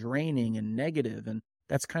complaining and draining and negative. And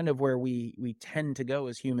that's kind of where we tend to go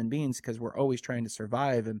as human beings, because we're always trying to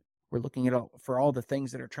survive and we're looking at for all the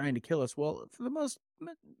things that are trying to kill us. Well, for the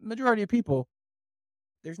majority of people,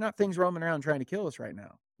 there's not things roaming around trying to kill us right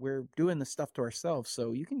now. We're doing this stuff to ourselves.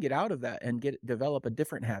 So you can get out of that and develop a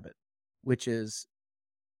different habit, which is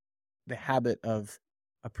the habit of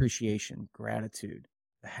appreciation, gratitude,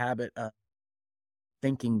 the habit of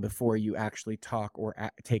thinking before you actually talk or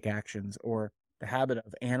take actions, or the habit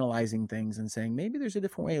of analyzing things and saying, maybe there's a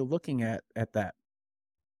different way of looking at that.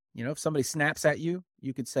 If somebody snaps at you,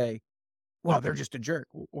 you could say, well, they're just a jerk.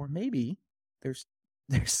 Or maybe there's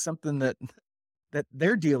something that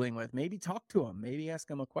they're dealing with. Maybe talk to them. Maybe ask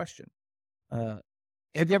them a question. Have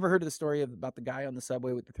you ever heard of the story about the guy on the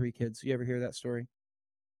subway with the 3 kids? You ever hear that story?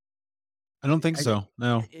 I don't think so.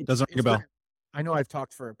 No, doesn't ring a bell. I know I've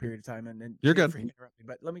talked for a period of time, and you're good.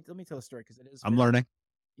 But let me tell a story, because it is. I'm learning.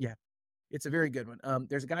 Yeah, it's a very good one.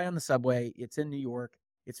 There's a guy on the subway. It's in New York.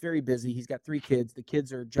 It's very busy. He's got 3 kids. The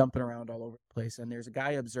kids are jumping around all over the place, and there's a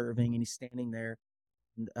guy observing, and he's standing there.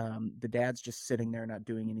 And, the dad's just sitting there, not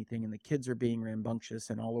doing anything, and the kids are being rambunctious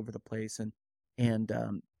and all over the place. And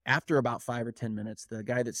after about 5 or 10 minutes, the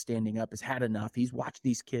guy that's standing up has had enough. He's watched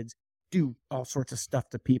these kids do all sorts of stuff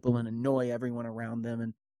to people and annoy everyone around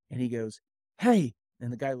them, and he goes, hey,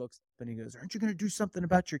 and the guy looks up and he goes, aren't you going to do something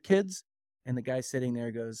about your kids? And the guy sitting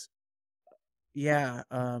there goes, yeah,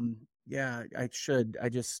 I should.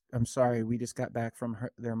 I'm sorry. We just got back from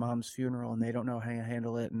their mom's funeral and they don't know how to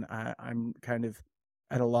handle it. And I'm kind of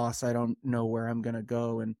at a loss. I don't know where I'm going to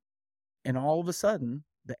go. And all of a sudden,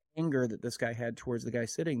 the anger that this guy had towards the guy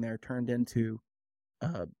sitting there turned into,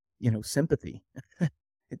 sympathy.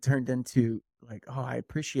 It turned into like, oh, I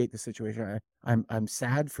appreciate the situation. I'm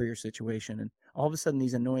sad for your situation. And all of a sudden,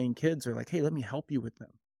 these annoying kids are like, hey, let me help you with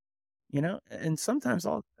them. And sometimes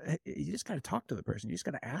you just got to talk to the person. You just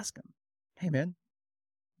got to ask them, hey, man,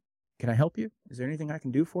 can I help you? Is there anything I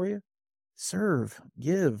can do for you? Serve,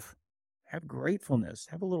 give, have gratefulness,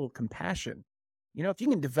 have a little compassion. If you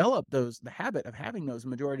can develop the habit of having those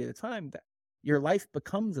majority of the time, that your life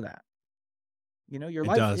becomes that.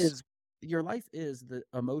 Your life is the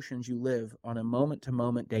emotions you live on a moment to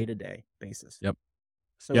moment, day to day basis. Yep.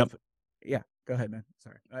 So, yep. Go Go ahead, man.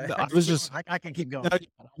 Sorry. I was just I can keep going.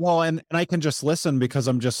 well, and I can just listen because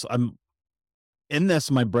I'm in this.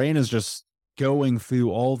 My brain is just going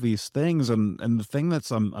through all these things, and the thing that's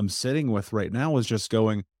I'm sitting with right now is just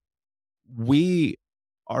going, we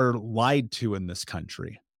are lied to in this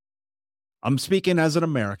country. I'm speaking as an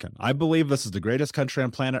American. I believe this is the greatest country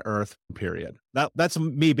on planet Earth, period. That's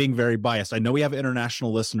me being very biased. I know we have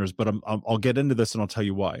international listeners, but I'll get into this and I'll tell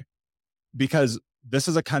you why. Because this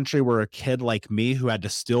is a country where a kid like me who had to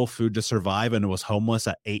steal food to survive and was homeless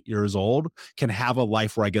at 8 years old can have a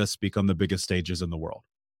life where I get to speak on the biggest stages in the world.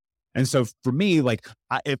 And so for me, like,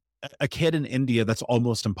 if a kid in India, that's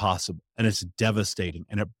almost impossible, and it's devastating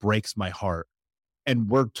and it breaks my heart. And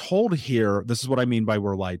we're told here, this is what I mean by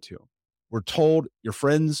we're lied to. We're told your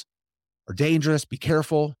friends are dangerous. Be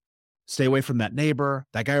careful. Stay away from that neighbor.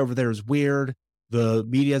 That guy over there is weird. The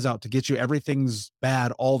media's out to get you. Everything's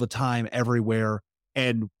bad all the time, everywhere.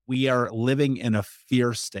 And we are living in a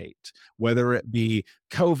fear state, whether it be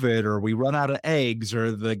COVID or we run out of eggs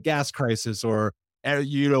or the gas crisis or,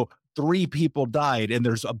 3 people died and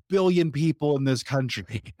there's 1 billion people in this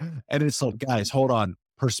country. And it's like, guys, hold on.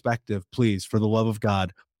 Perspective, please, for the love of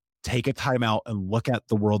God. Take a time out and look at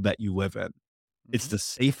the world that you live in. It's the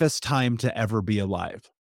safest time to ever be alive.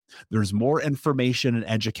 There's more information and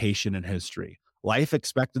education in history. Life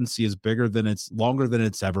expectancy is longer than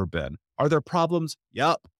it's ever been. Are there problems?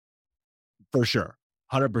 Yep, for sure.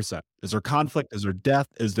 100%. Is there conflict? Is there death?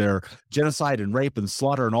 Is there genocide and rape and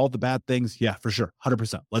slaughter and all the bad things? Yeah, for sure.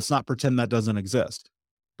 100%. Let's not pretend that doesn't exist.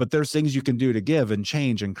 But there's things you can do to give and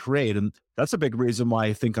change and create. And that's a big reason why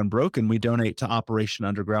I think Unbroken, we donate to Operation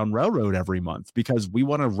Underground Railroad every month, because we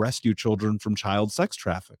want to rescue children from child sex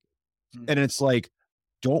trafficking. And it's like,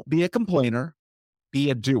 don't be a complainer, be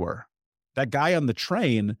a doer. That guy on the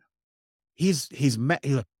train,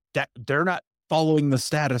 they're not following the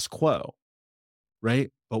status quo, right?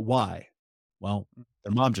 But why? Well,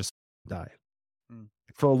 their mom just died.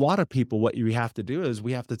 For a lot of people, what you have to do is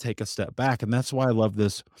we have to take a step back. And that's why I love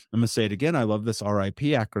this. I'm going to say it again. I love this RIP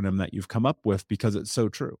acronym that you've come up with, because it's so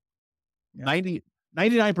true. Yeah.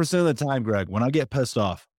 99% of the time, Greg, when I get pissed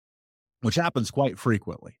off, which happens quite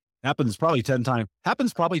frequently, happens probably 10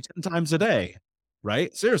 times a day,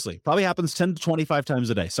 right? Seriously, probably happens 10 to 25 times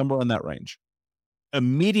a day, somewhere in that range.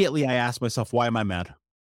 Immediately, I ask myself, why am I mad?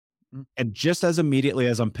 And just as immediately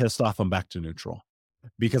as I'm pissed off, I'm back to neutral,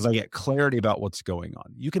 because I get clarity about what's going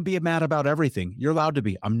on. You can be mad about everything. You're allowed to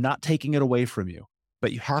be. I'm not taking it away from you,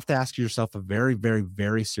 but you have to ask yourself a very, very,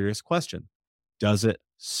 very serious question. Does it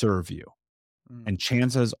serve you? And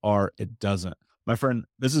chances are it doesn't. My friend,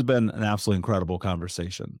 this has been an absolutely incredible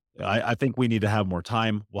conversation. I think we need to have more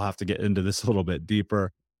time. We'll have to get into this a little bit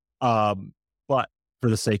deeper. But for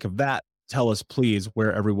the sake of that, tell us, please,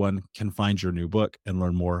 where everyone can find your new book and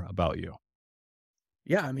learn more about you.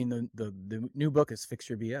 Yeah, I mean, the new book is Fix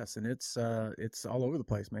Your BS, and it's all over the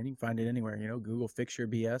place, man. You can find it anywhere. Google Fix Your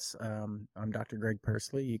BS. I'm Dr. Greg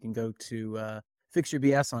Persley. You can go to Fix Your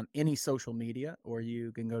BS on any social media, or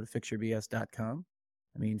you can go to fixyourbs.com.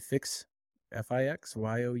 I mean, fix,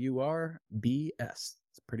 FIXYOUR BS.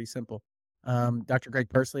 It's pretty simple. Dr. Greg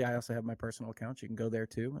Persley. I also have my personal account. You can go there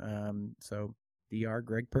too. So Dr.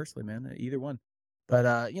 Greg Persley, man, either one. But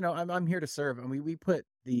I'm here to serve, and we put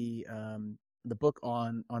the book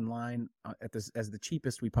online as the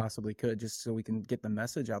cheapest we possibly could, just so we can get the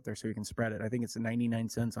message out there, so we can spread it. I think it's 99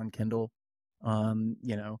 cents on Kindle.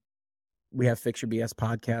 We have Fix Your BS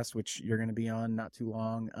podcast, which you're going to be on not too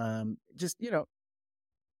long.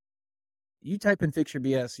 You type in Fix Your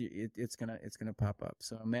BS, it's gonna pop up.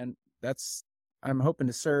 So, man, I'm hoping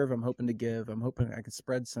to serve. I'm hoping to give. I'm hoping I can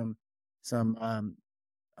spread some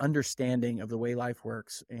understanding of the way life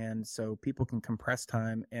works, and so people can compress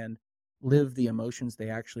time and live the emotions they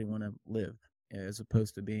actually want to live, as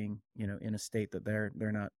opposed to being, in a state that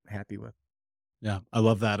they're not happy with. Yeah, I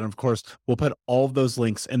love that. And of course, we'll put all of those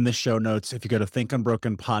links in the show notes. If you go to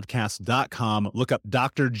thinkunbrokenpodcast.com, look up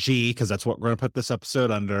Dr. G, because that's what we're going to put this episode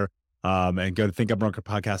under, and go to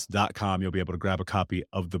thinkunbrokenpodcast.com. You'll be able to grab a copy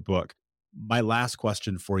of the book. My last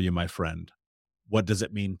question for you, my friend, what does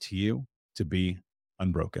it mean to you to be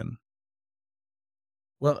unbroken?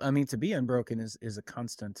 Well, I mean, to be unbroken is a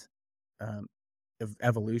constant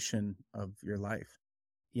evolution of your life.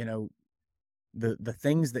 The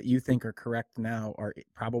things that you think are correct now are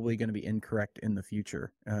probably going to be incorrect in the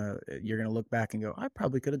future. You're going to look back and go, I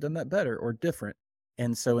probably could have done that better or different.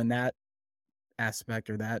 And so in that aspect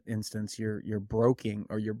or that instance, you're breaking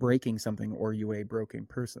something, or you a broken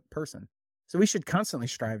person. So we should constantly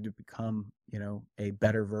strive to become, a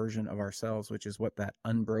better version of ourselves, which is what that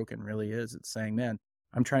unbroken really is. It's saying, man,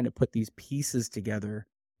 I'm trying to put these pieces together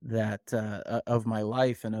of my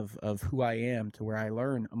life and of who I am, to where I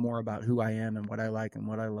learn more about who I am and what I like and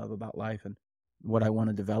what I love about life and what I want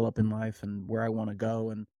to develop in life and where I want to go.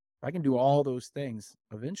 And if I can do all those things,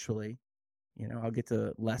 eventually, I'll get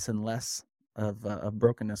to less and less of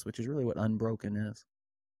brokenness, which is really what unbroken is.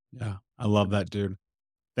 Yeah, I love that, dude.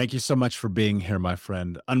 Thank you so much for being here, my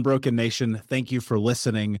friend. Unbroken Nation, thank you for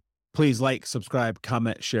listening. Please like, subscribe,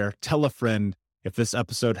 comment, share, tell a friend. If this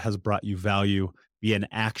episode has brought you value, be an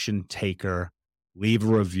action taker, leave a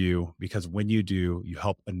review, because when you do, you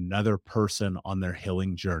help another person on their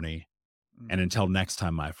healing journey. And until next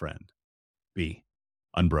time, my friend, be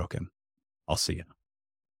unbroken. I'll see you.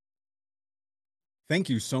 Thank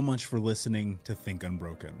you so much for listening to Think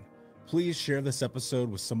Unbroken. Please share this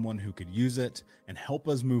episode with someone who could use it and help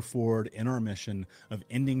us move forward in our mission of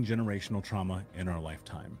ending generational trauma in our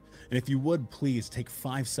lifetime. And if you would, please take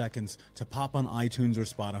 5 seconds to pop on iTunes or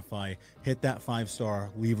Spotify, hit that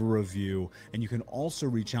 5-star, leave a review, and you can also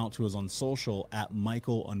reach out to us on social at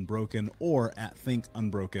Michael Unbroken or at Think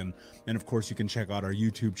Unbroken. And of course, you can check out our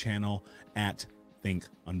YouTube channel at Think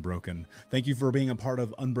Unbroken. Thank you for being a part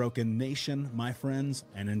of Unbroken Nation, my friends,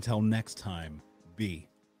 and until next time, be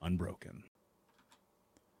unbroken.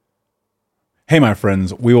 Hey, my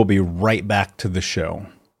friends, we will be right back to the show.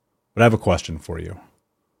 But I have a question for you.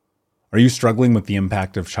 Are you struggling with the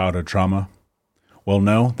impact of childhood trauma? Well,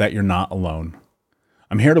 know that you're not alone.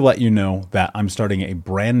 I'm here to let you know that I'm starting a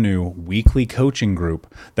brand new weekly coaching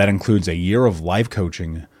group that includes a year of live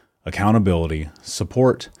coaching, accountability,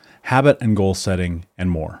 support, habit and goal setting, and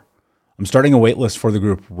more. I'm starting a waitlist for the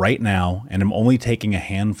group right now, and I'm only taking a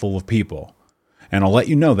handful of people. And I'll let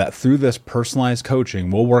you know that through this personalized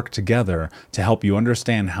coaching, we'll work together to help you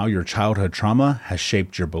understand how your childhood trauma has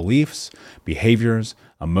shaped your beliefs, behaviors,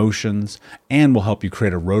 emotions, and will help you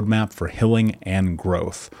create a roadmap for healing and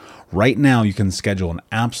growth. Right now, you can schedule an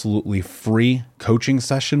absolutely free coaching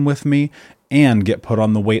session with me and get put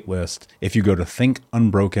on the wait list if you go to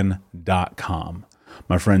thinkunbroken.com.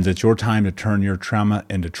 My friends, it's your time to turn your trauma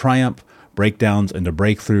into triumph, breakdowns into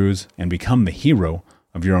breakthroughs, and become the hero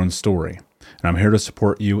of your own story. And I'm here to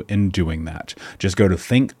support you in doing that. Just go to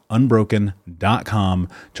thinkunbroken.com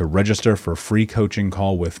to register for a free coaching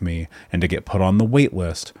call with me and to get put on the wait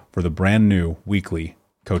list for the brand new weekly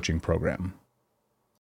coaching program.